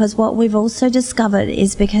is because what we've also discovered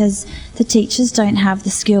is because the teachers don't have the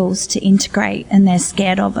skills to integrate and they're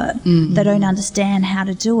scared of it. They don't understand how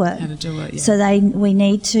to do it. Yeah. So we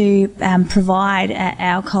need to provide at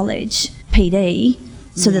our college PD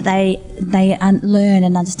so that they learn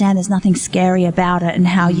and understand there's nothing scary about it and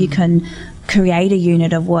how you can create a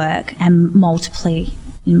unit of work and multiply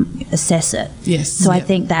assess it. Yes. So I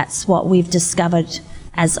think that's what we've discovered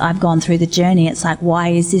as I've gone through the journey. It's like, why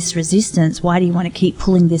is this resistance? Why do you want to keep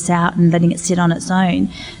pulling this out and letting it sit on its own?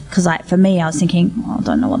 Because for me, I was thinking, I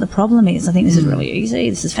don't know what the problem is. I think this is really easy.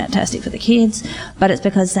 This is fantastic for the kids. But it's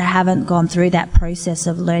because they haven't gone through that process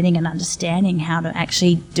of learning and understanding how to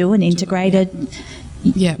actually do an integrated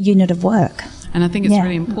unit of work. And I think it's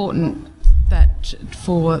really important that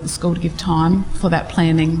for the school to give time for that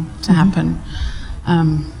planning to happen.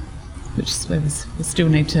 Which is where we still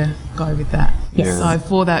need to go with that. Yes. So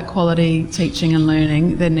for that quality teaching and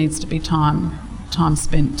learning, there needs to be time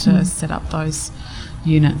spent to set up those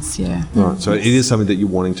units. Yeah. Right. So it is something that you're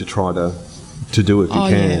wanting to try to do if you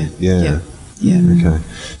can. Yeah. Okay.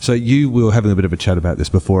 So you were having a bit of a chat about this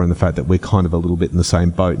before, and the fact that we're kind of a little bit in the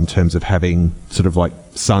same boat in terms of having sort of like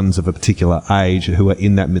sons of a particular age who are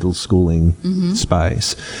in that middle schooling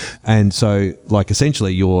space. And so like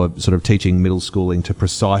essentially you're sort of teaching middle schooling to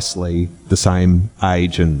precisely the same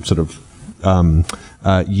age and sort of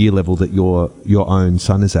year level that your own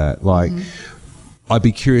son is at. Like I'd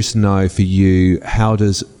be curious to know for you, how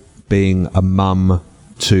does being a mum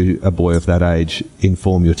to a boy of that age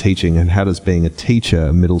inform your teaching, and how does being a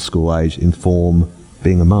teacher middle school age inform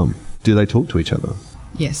being a mum? Do they talk to each other?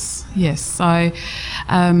 Yes. So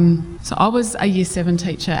I was a Year 7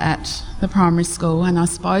 teacher at the primary school, and I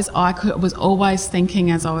suppose was always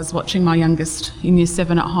thinking as I was watching my youngest in Year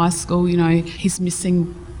 7 at high school, he's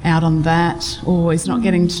missing out on that, or he's not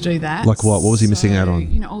getting to do that. Like what? What was he missing out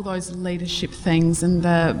on? All those leadership things and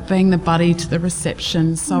being the buddy to the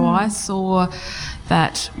reception. So I saw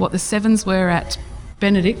that what the 7s were at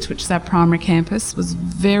Benedict, which is our primary campus, was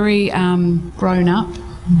very grown up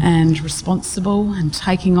and responsible and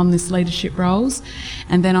taking on this leadership roles.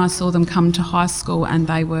 And then I saw them come to high school and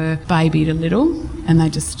they were babied a little, and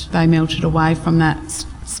they melted away from that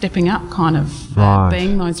stepping up kind of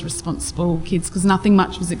being those responsible kids, because nothing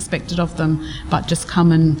much was expected of them but just come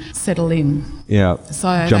and settle in. Yeah.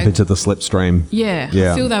 So jump into the slipstream. Yeah.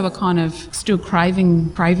 I feel they were kind of still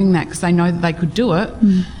craving that, because they know that they could do it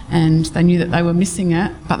and they knew that they were missing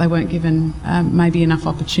it, but they weren't given maybe enough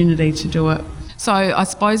opportunity to do it. So I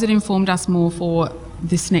suppose it informed us more for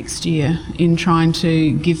this next year in trying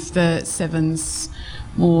to give the 7s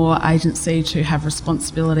more agency to have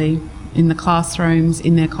responsibility in their classrooms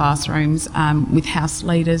with house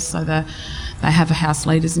leaders. So they have a house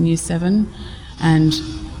leaders in Year 7, and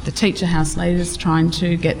the teacher house leaders, trying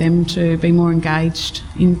to get them to be more engaged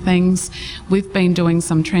in things. We've been doing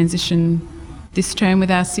some transition this term with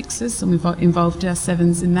our sixes, and we've involved our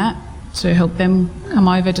sevens in that to help them come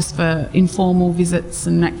over just for informal visits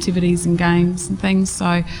and activities and games and things.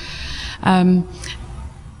 So, and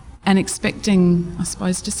expecting, I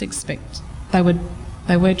suppose, just expect they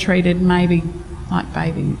were treated maybe like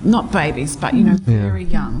not babies, but very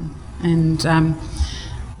young. And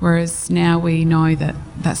whereas now we know that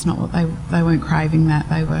that's not what they weren't craving that.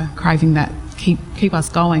 They were craving that keep us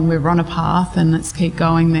going. We're on a path and let's keep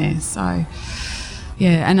going there. So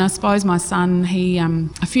yeah, and I suppose my son, he a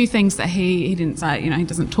few things that he didn't say. He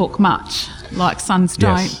doesn't talk much, like sons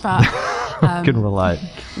don't. But I can relate.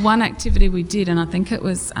 One activity we did, and I think it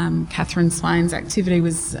was Catherine Swain's activity,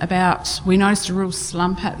 was about, we noticed a real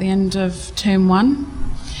slump at the end of term 1.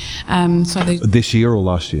 This year or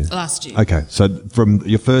last year? Last year. Okay, so from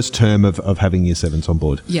your first term of having year 7s on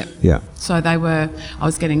board? Yep. Yeah. So I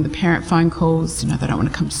was getting the parent phone calls, they don't want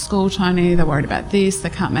to come to school, Tony, they're worried about this, they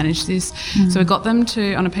can't manage this. So we got them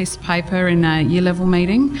to, on a piece of paper in a year level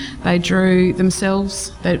meeting, they drew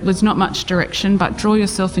themselves, there was not much direction, but draw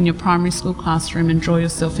yourself in your primary school classroom and draw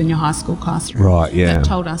yourself in your high school classroom. Right, yeah. That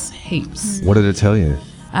told us heaps. What did it tell you?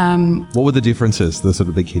 What were the differences, the sort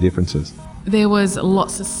of big key differences? There was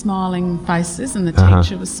lots of smiling faces and the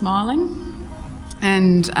teacher was smiling.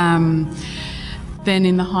 And then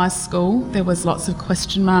in the high school, there was lots of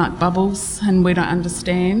question mark bubbles and we don't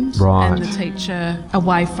understand. Right. And the teacher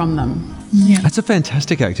away from them. Yeah. That's a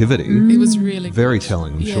fantastic activity. It was really Very good.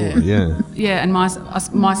 telling, I'm sure, yeah. Yeah, and my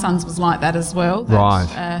son's was like that as well.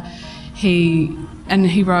 Right.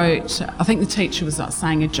 He wrote, I think the teacher was like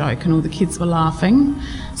saying a joke and all the kids were laughing.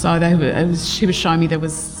 So she was showing me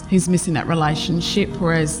he's missing that relationship,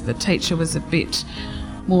 whereas the teacher was a bit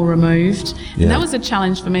more removed. Yeah. And that was a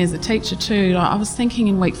challenge for me as a teacher too. Like, I was thinking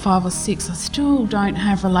in week 5 or 6, I still don't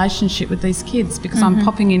have relationship with these kids because I'm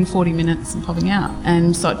popping in 40 minutes and popping out.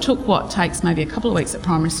 And so it took what takes maybe a couple of weeks at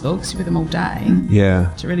primary school, because you're with them all day,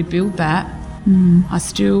 Yeah. to really build that. I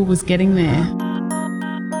still was getting there.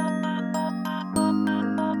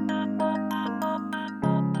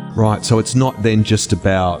 Right, so it's not then just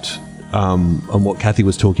about and what Kathy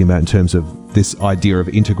was talking about in terms of this idea of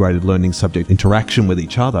integrated learning subject interaction with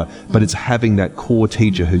each other, but it's having that core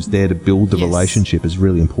teacher who's there to build the relationship is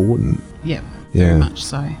really important. Yeah, Yeah. very much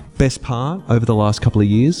so. Best part over the last couple of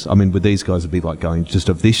years? I mean, with these guys, it'd be like going just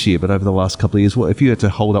of this year, but over the last couple of years, if you had to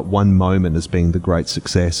hold up one moment as being the great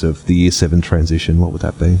success of the year 7 transition, what would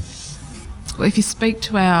that be? Well, if you speak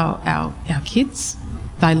to our kids,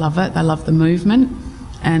 they love it. They love the movement.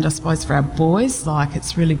 And I suppose for our boys,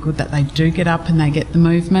 it's really good that they do get up and they get the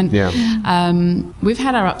movement. Yeah. We've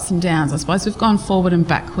had our ups and downs. I suppose we've gone forward and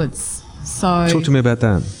backwards. So Talk to me about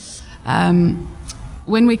that.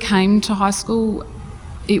 when we came to high school,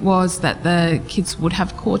 it was that the kids would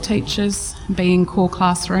have core teachers, be in core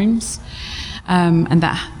classrooms, and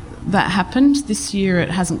that happened. This year it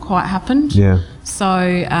hasn't quite happened. Yeah. So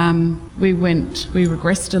we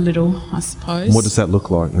regressed a little, I suppose. What does that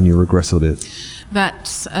look like when you regress a bit?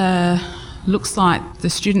 That looks like the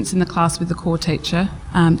students in the class with the core teacher,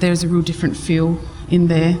 there's a real different feel in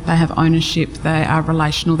there. They have ownership, they are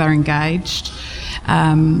relational, they're engaged.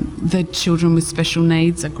 The children with special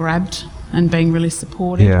needs are grabbed and being really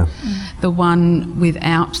supported. Yeah. The one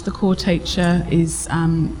without the core teacher is,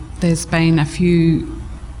 there's been a few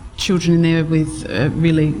children in there with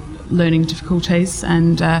really learning difficulties,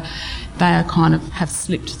 and they are kind of have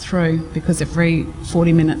slipped through because every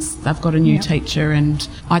 40 minutes they've got a new teacher, and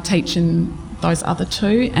I teach in those other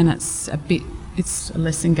two, and it's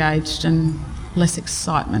less engaged and less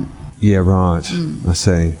excitement. Yeah, right. I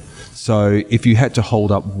see. So if you had to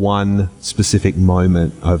hold up one specific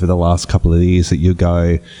moment over the last couple of years that you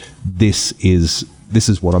go, this is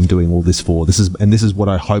what I'm doing all this for. This is what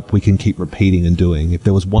I hope we can keep repeating and doing. If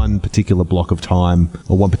there was one particular block of time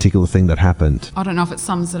or one particular thing that happened. I don't know if it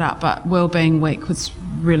sums it up, but Wellbeing Week was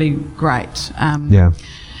really great. Yeah.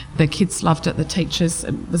 The kids loved it, the teachers.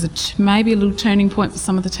 It was maybe a little turning point for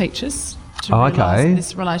some of the teachers to realise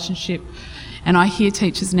this relationship. And I hear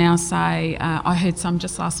teachers now say, I heard some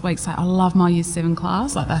just last week say, I love my Year 7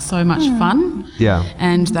 class, they're so much fun. Yeah.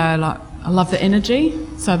 And they're like, I love the energy.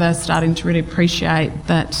 So they're starting to really appreciate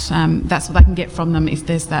that that's what they can get from them if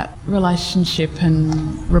there's that relationship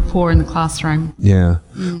and rapport in the classroom. Yeah.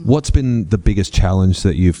 What's been the biggest challenge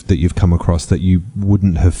that you've come across that you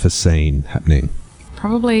wouldn't have foreseen happening?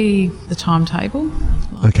 Probably the timetable.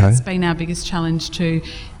 Okay. It's been our biggest challenge to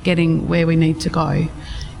getting where we need to go,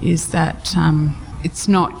 is that it's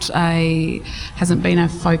hasn't been our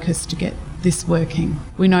focus to get this working.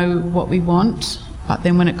 We know what we want, But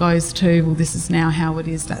then when it goes to, well, this is now how it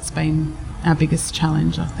is, that's been our biggest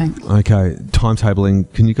challenge, I think. Okay,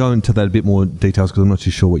 timetabling. Can you go into that a bit more details, because I'm not too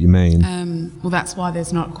sure what you mean. Well, that's why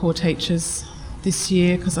there's not core teachers this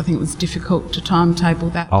year, because I think it was difficult to timetable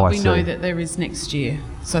that. Oh, but I we see. know that there is next year.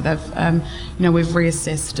 So they've, we've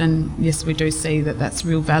reassessed, and yes, we do see that that's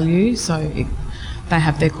real value. So they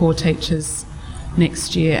have their core teachers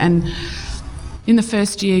next year. And in the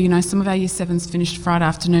first year, some of our year 7s finished Friday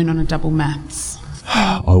afternoon on a double maths.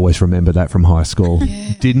 I always remember that from high school.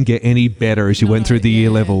 Didn't get any better as you went through the year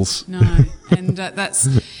levels. No, and that's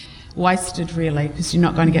wasted really, because you're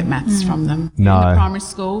not going to get maths from them. No. In the primary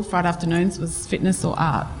school, Friday afternoons was fitness or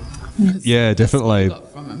art. Yeah, That's what definitely. you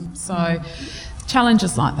got from them. So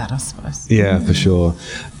challenges like that, I suppose. Yeah, for sure.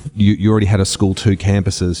 You already had a school 2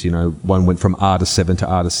 campuses. One went from R to 7 to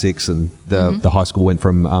R to 6, and the high school went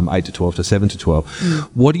from 8 to 12 to 7 to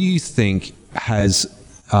 12. What do you think has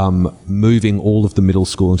moving all of the middle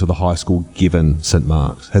school into the high school given St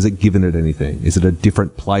Mark's? Has it given it anything? Is it a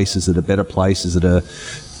different place? Is it a better place?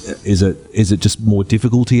 Is it just more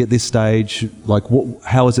difficulty at this stage? Like,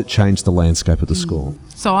 how has it changed the landscape of the school?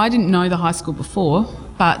 So I didn't know the high school before,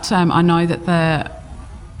 but I know that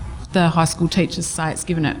the high school teachers say it's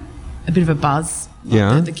given it a bit of a buzz. Like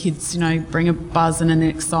Yeah. the kids, bring a buzz and an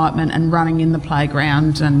excitement, and running in the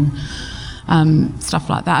playground and stuff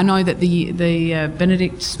like that. I know that the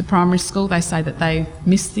Benedict, the primary school, they say that they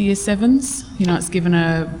miss the year 7s. It's given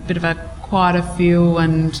a bit of a quieter feel,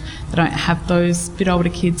 and they don't have those bit older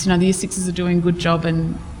kids. The year 6s are doing a good job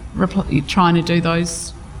and trying to do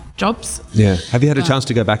those jobs. Yeah. Have you had a chance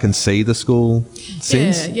to go back and see the school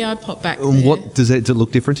since? Yeah, I popped back And there. what does it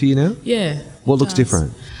look different to you now? Yeah. What it looks does.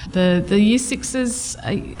 different? The year 6s,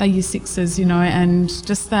 they year 6s, and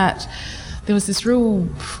just that there was this real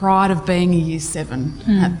pride of being a year 7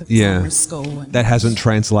 at the primary school. And That hasn't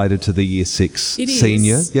translated to the year 6 it is,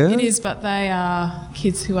 senior. Yeah. It is, but they are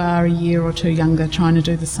kids who are a year or 2 younger trying to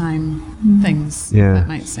do the same things. Yeah. That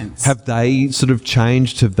makes sense. Have they sort of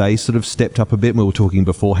changed? Have they sort of stepped up a bit? We were talking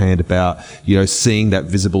beforehand about, seeing that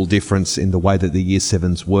visible difference in the way that the year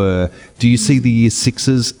 7s were. Do you see the year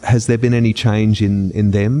 6s? Has there been any change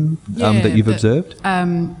in them that you've observed?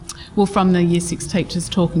 Well, from the year 6 teachers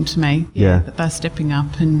talking to me, that they're stepping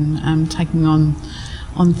up and taking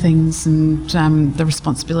on things, and the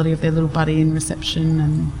responsibility of their little buddy in reception,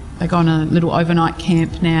 and they go on a little overnight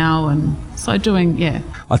camp now, and so doing,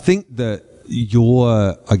 I think that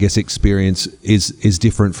your, experience is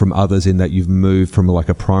different from others in that you've moved from like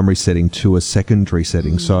a primary setting to a secondary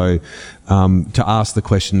setting. So to ask the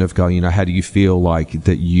question of going, how do you feel like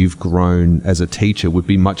that you've grown as a teacher would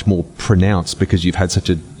be much more pronounced, because you've had such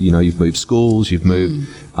a, you've moved schools, you've moved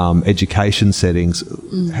education settings.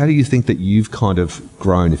 How do you think that you've kind of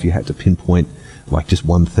grown, if you had to pinpoint like just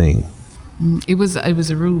one thing? It was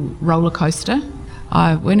a real roller coaster.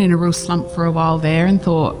 I went in a real slump for a while there and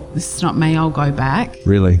thought, this is not me, I'll go back.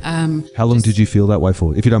 Really? How long did you feel that way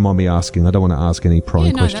for? If you don't mind me asking, I don't want to ask any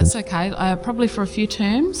prying questions. That's okay. Probably for a few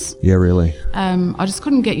terms. Yeah, really? I just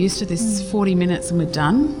couldn't get used to this 40 minutes and we're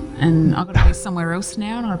done. And I've got to be somewhere else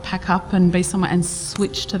now, and I've got to pack up and be somewhere and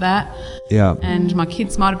switch to that. Yeah. And my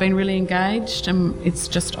kids might have been really engaged, and it's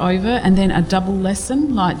just over. And then a double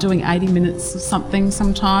lesson, like doing 80 minutes of something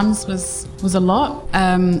sometimes was a lot,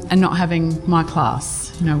 and not having my class.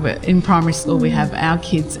 In primary school we have our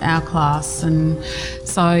kids, our class, and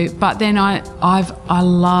so. But then I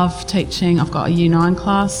love teaching. I've got a year 9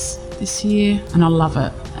 class this year, and I love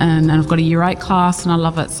it. And I've got a year 8 class, and I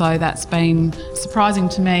love it. So that's been surprising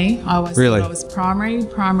to me. I always thought I was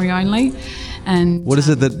primary only. And what is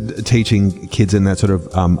it that teaching kids in that sort of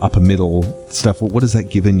upper middle stuff, what has that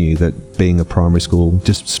given you that being a primary school,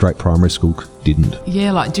 just straight primary school, didn't?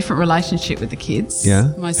 Yeah, like different relationship with the kids.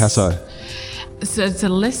 Yeah? How so? So it's a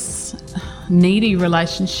less needy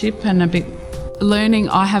relationship and a bit learning.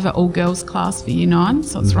 I have an all-girls class for year 9,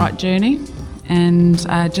 so it's right journey. And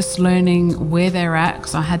just learning where they're at,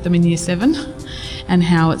 because I had them in year 7, and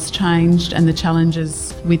how it's changed and the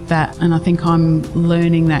challenges with that. And I think I'm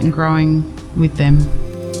learning that and growing with them.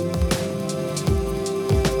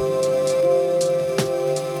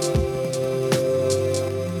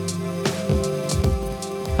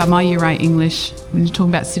 But my year 8 English, when you're talking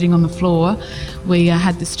about sitting on the floor, we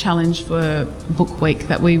had this challenge for book week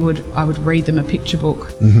that I would read them a picture book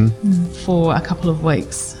for a couple of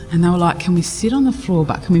weeks. And they were like, can we sit on the floor,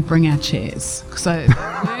 but can we bring our chairs? So they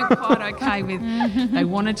weren't quite okay with, they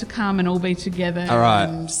wanted to come and all be together. All right.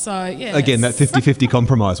 And so, yeah. Again, that 50-50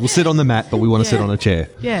 compromise. We'll sit on the mat, but we want to sit on a chair.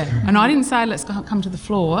 Yeah. And I didn't say, let's come to the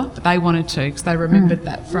floor, but they wanted to, because they remembered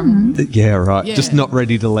that from... Yeah, right. Yeah. Just not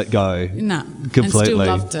ready to let go. No. Completely. And still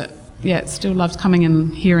loved it. still loves coming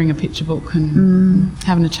and hearing a picture book and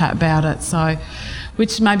having a chat about it. So,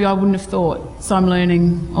 which maybe I wouldn't have thought. So I'm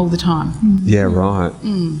learning all the time. Yeah, right.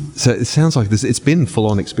 So it sounds like this. It's been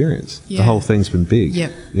full-on experience. The Yeah. whole thing's been big.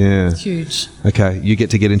 Yep. Yeah. It's huge. Okay, you get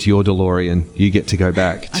to get into your DeLorean. You get to go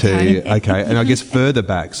back to and I guess further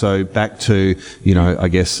back. So back to I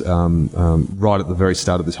guess right at the very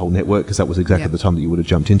start of this whole network, because that was exactly Yep. the time that you would have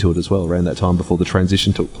jumped into it as well, around that time before the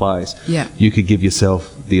transition took place. Yeah. You could give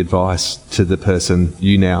yourself the advice to the person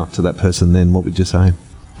to that person then. What would you say?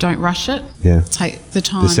 Don't rush it. Yeah. Take the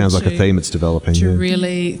time. This sounds like a theme it's developing. To yeah.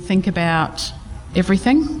 really think about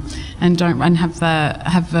everything, and have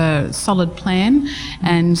a solid plan,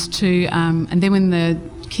 and then when the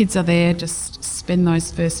kids are there, just spend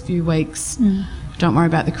those first few weeks. Don't worry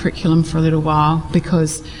about the curriculum for a little while,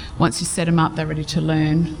 because once you set them up, they're ready to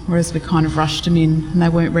learn, whereas we kind of rushed them in and they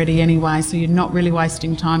weren't ready anyway, so you're not really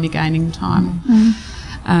wasting time, you're gaining time.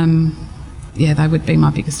 They would be my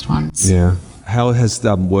biggest ones. Yeah. How has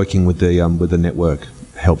working with the network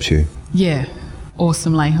helped you? Yeah,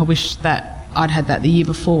 awesomely. I wish that I'd had that the year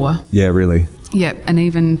before. Yeah, really. Yeah, and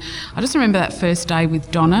even I just remember that first day with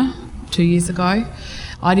Donna 2 years ago.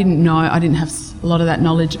 I didn't have a lot of that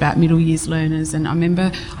knowledge about middle years learners, and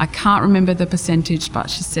I can't remember the percentage, but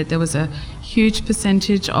she said there was a huge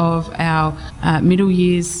percentage of our middle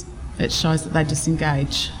years that shows that they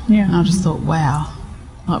disengage. Yeah. And I just thought, wow.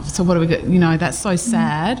 Like, so what do we get? That's so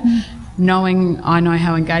sad. Knowing I know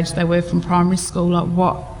how engaged they were from primary school, like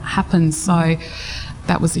what happens? So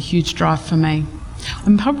that was a huge drive for me.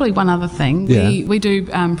 And probably one other thing, we do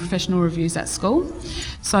professional reviews at school.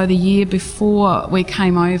 So the year before we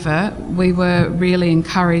came over, we were really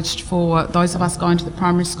encouraged for those of us going to the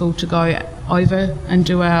primary school to go over and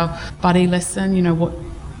do our buddy lesson,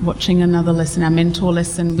 watching another lesson, our mentor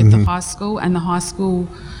lesson with the high school. And the high school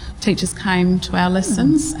teachers came to our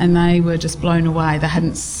lessons and they were just blown away. They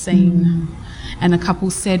hadn't seen. And a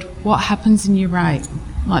couple said, what happens in year 8?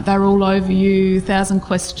 Like, they're all over you, 1,000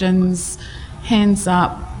 questions, hands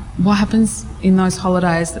up. What happens in those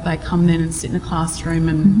holidays that they come then and sit in a classroom?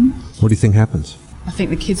 And What do you think happens? I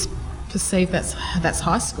think the kids perceive that's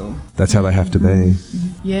high school. That's how they have to be.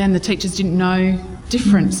 Yeah, and the teachers didn't know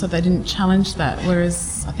different, so they didn't challenge that.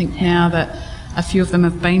 Whereas I think now that a few of them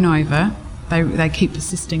have been over, they keep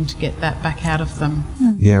persisting to get that back out of them.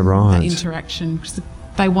 Yeah, right. That interaction, because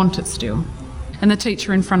they want it still. And the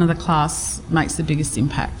teacher in front of the class makes the biggest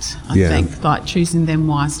impact, I think, like choosing them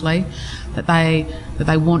wisely, that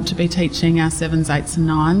they want to be teaching our 7s, 8s and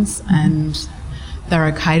 9s, and they're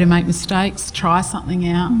okay to make mistakes, try something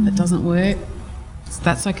out that doesn't work. So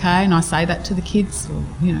that's okay, and I say that to the kids,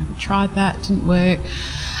 we tried that, didn't work.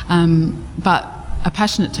 But a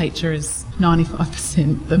passionate teacher is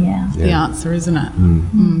 95% the answer, isn't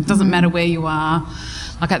it? Doesn't matter where you are.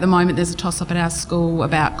 Like at the moment, there's a toss-up at our school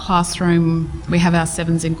about classroom. We have our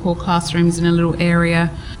 7s in core classrooms in a little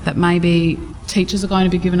area that maybe teachers are going to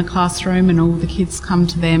be given a classroom and all the kids come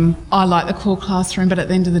to them. I like the core classroom, but at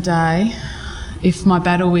the end of the day, if my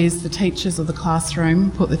battle is the teachers or the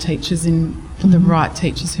classroom, put the teachers in, put the right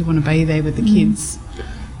teachers who want to be there with the kids.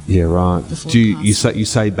 Yeah, right. Do you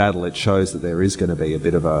say battle? It shows that there is going to be a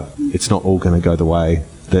bit of it's not all going to go the way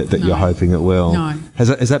that you're hoping it will. No.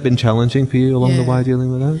 Has that been challenging for you along the way,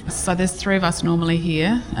 dealing with that? So there's 3 of us normally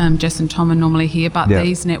here. Jess and Tom are normally here, but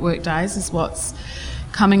these network days is what's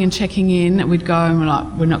coming and checking in. We'd go and we're like,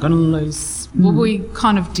 we're not going to lose. Well, we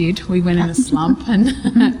kind of did. We went in a slump, and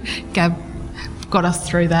Gab got us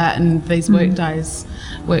through that, and these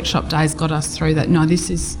workshop days got us through that. No, this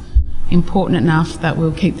is important enough that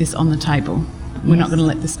we'll keep this on the table. We're not going to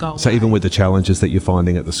let this go away. So even with the challenges that you're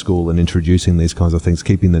finding at the school and introducing these kinds of things,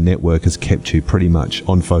 keeping the network has kept you pretty much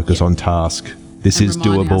on focus, on task. This is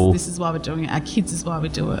doable. Us, this is why we're doing it. Our kids is why we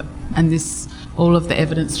do it. And all of the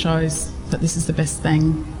evidence shows that this is the best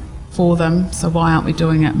thing for them. So why aren't we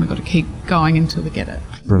doing it? And we've got to keep going until we get it.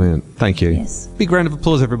 Brilliant. Thank you. Yes. Big round of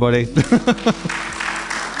applause, everybody.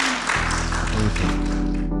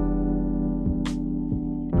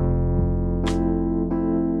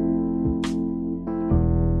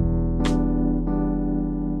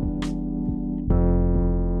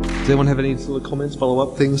 Does anyone have any sort of comments,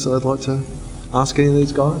 follow-up things that I'd like to ask any of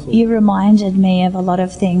these guys? You reminded me of a lot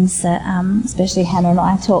of things that especially Hannah and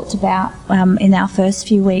I talked about in our first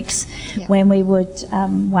few weeks when we would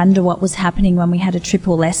wonder what was happening when we had a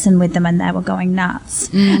triple lesson with them and they were going nuts.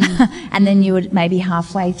 And then you would maybe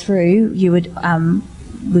halfway through, we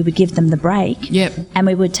would give them the break and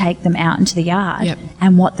we would take them out into the yard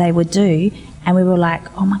and what they would do. And we were like,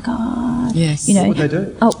 oh my God. Yes. What would they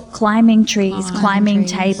do? Oh, climbing trees, climbing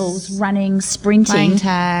trees. tables, running, sprinting,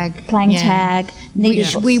 Playing tag.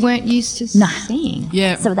 We weren't used to seeing.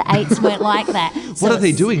 Yeah. So the 8s weren't like that. So What are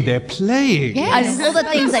they doing? They're playing. Yeah. all the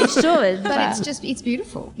things they should. But it's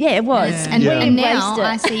beautiful. Yeah, it was. Yeah. And, we and now embraced it.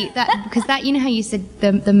 I see that, because that, you know how you said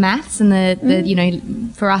the maths and the you know,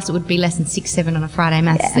 for us it would be lesson 6, 7 on a Friday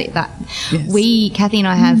maths. Yeah. Yes. Kathy and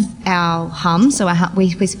I have our hum, so we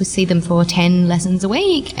see them for 10 lessons a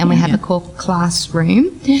week, and we have a core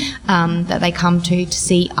classroom that they come to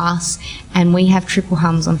see us, and we have triple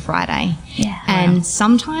hums on Friday. Yeah. And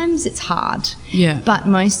sometimes it's hard. Yeah. But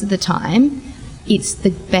most of the time, it's the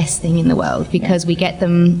best thing in the world, because we get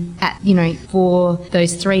them at, you know, for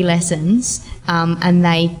those 3 lessons, and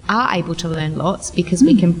they are able to learn lots because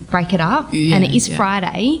we can break it up. Yeah, and it is yeah.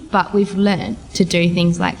 Friday, but we've learned to do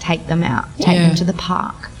things like take them out, take Yeah. them to the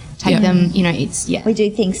park, take Yeah. them, you know, We do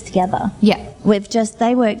things together. Yeah.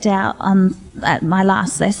 They worked out at my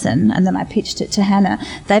last lesson, and then I pitched it to Hannah.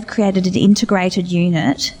 They've created an integrated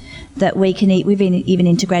unit that we can eat. We've even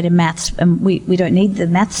integrated maths, and we don't need the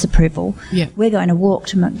maths approval. Yeah. We're going to walk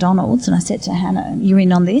to McDonald's, and I said to Hannah, you're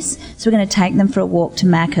in on this? So we're going to take them for a walk to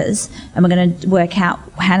Macca's, and we're going to work out,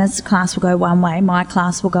 Hannah's class will go one way, my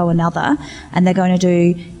class will go another, and they're going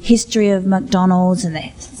to do history of McDonald's and the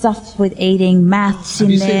stuff with eating, maths Have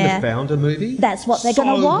in you there. seen the Founder movie? That's what they're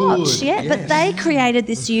going to watch, good. yeah. But they created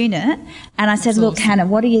this unit, and I said, look, awesome. Hannah,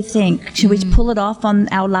 what do you think? Should we pull it off on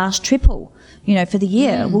our last triple, you know, for the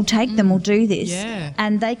year? We'll take them, we'll do this. Yeah.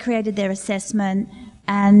 And they created their assessment,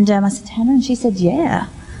 and I said, Hannah, and she said, yeah.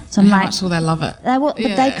 So I'm How like, much will they love it? but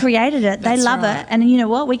they created it. They That's love right. it. And you know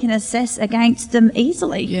what? We can assess against them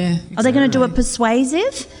easily. Yeah, Are they going to do exactly.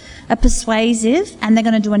 a persuasive, and they're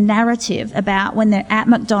going to do a narrative about when they're at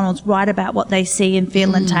McDonald's, write about what they see and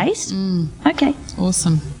feel and taste? Okay.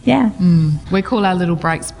 Awesome. Yeah. We call our little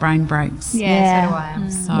breaks brain breaks. Yeah. So do I.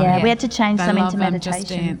 So Yeah, we had to change they some love into them. meditation. Just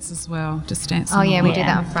dance as well. Just dance. Oh, yeah, we do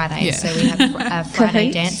Yeah. that on Fridays. Yeah. So we have a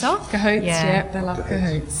Friday Cahoots. dance-off. Cahoots, Yeah. yeah. They love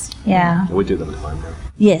cahoots. Yeah. We do them at home now.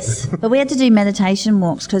 Yes. But we had to do meditation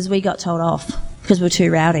walks because we got told off because we were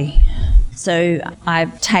too rowdy. So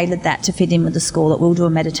I've tailored that to fit in with the school, that we'll do a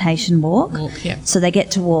meditation walk. Yeah. So they get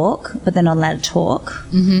to walk, but they're not allowed to talk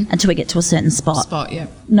until we get to a certain spot. Yeah.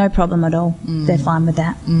 No problem at all. They're fine with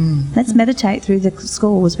that. Let's meditate through the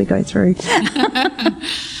school as we go through.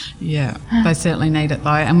 Yeah. They certainly need it though.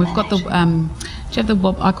 And we've got the, do you have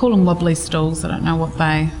the, I call them wobbly stools. I don't know what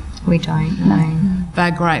We don't know.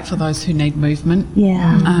 they're great for those who need movement.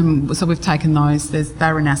 Yeah. So we've taken those.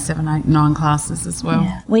 They're in our 7, 8, 9 classes as well.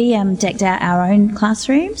 Yeah. We decked out our own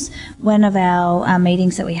classrooms. One of our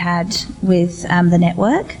meetings that we had with the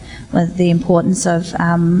network was the importance of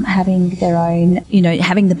having their own, you know,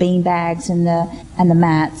 having the bean bags and the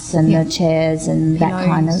mats and the chairs and that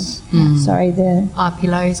kind of, the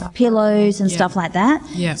Pillows. pillows and stuff like that.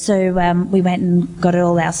 Yeah. So we went and got it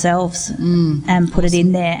all ourselves and put it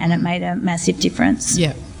in there, and it made a massive difference.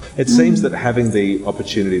 Yeah. It seems that having the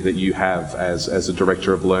opportunity that you have as a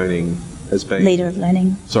director of learning, as being Leader of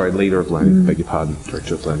learning. leader of learning, beg your pardon,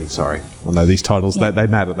 director of learning, sorry. I know these titles, they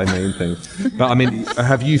matter, they mean things. But I mean,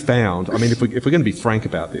 have you found, I mean, if we're going to be frank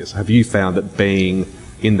about this, have you found that being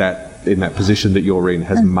in that position that you're in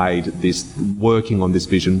has made this, working on this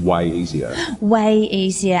vision, way easier? Way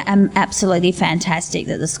easier, and absolutely fantastic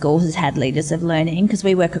that the school has had leaders of learning, because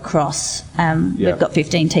we work across, we've got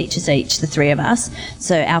 15 teachers each, the 3 of us,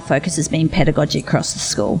 so our focus has been pedagogy across the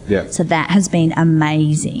school. Yeah. So that has been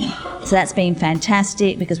amazing. So that's been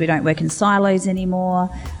fantastic because we don't work in silos anymore.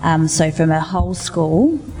 So from a whole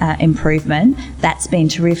school improvement, that's been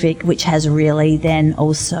terrific, which has really then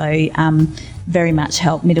also very much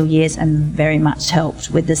helped middle years and very much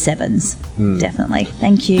helped with the 7s. Definitely.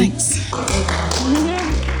 Thank you. Thanks.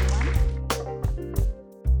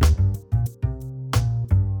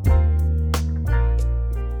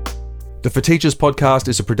 The For Teachers podcast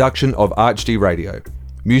is a production of ArchD Radio.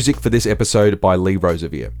 Music for this episode by Lee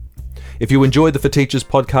Rosevier. If you enjoyed the For Teachers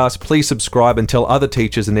podcast, please subscribe and tell other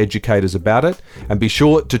teachers and educators about it. And be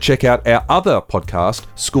sure to check out our other podcast,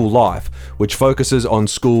 School Life, which focuses on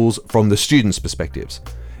schools from the students' perspectives.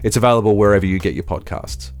 It's available wherever you get your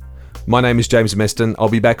podcasts. My name is James Meston. I'll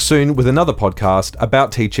be back soon with another podcast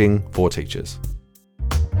about teaching for teachers.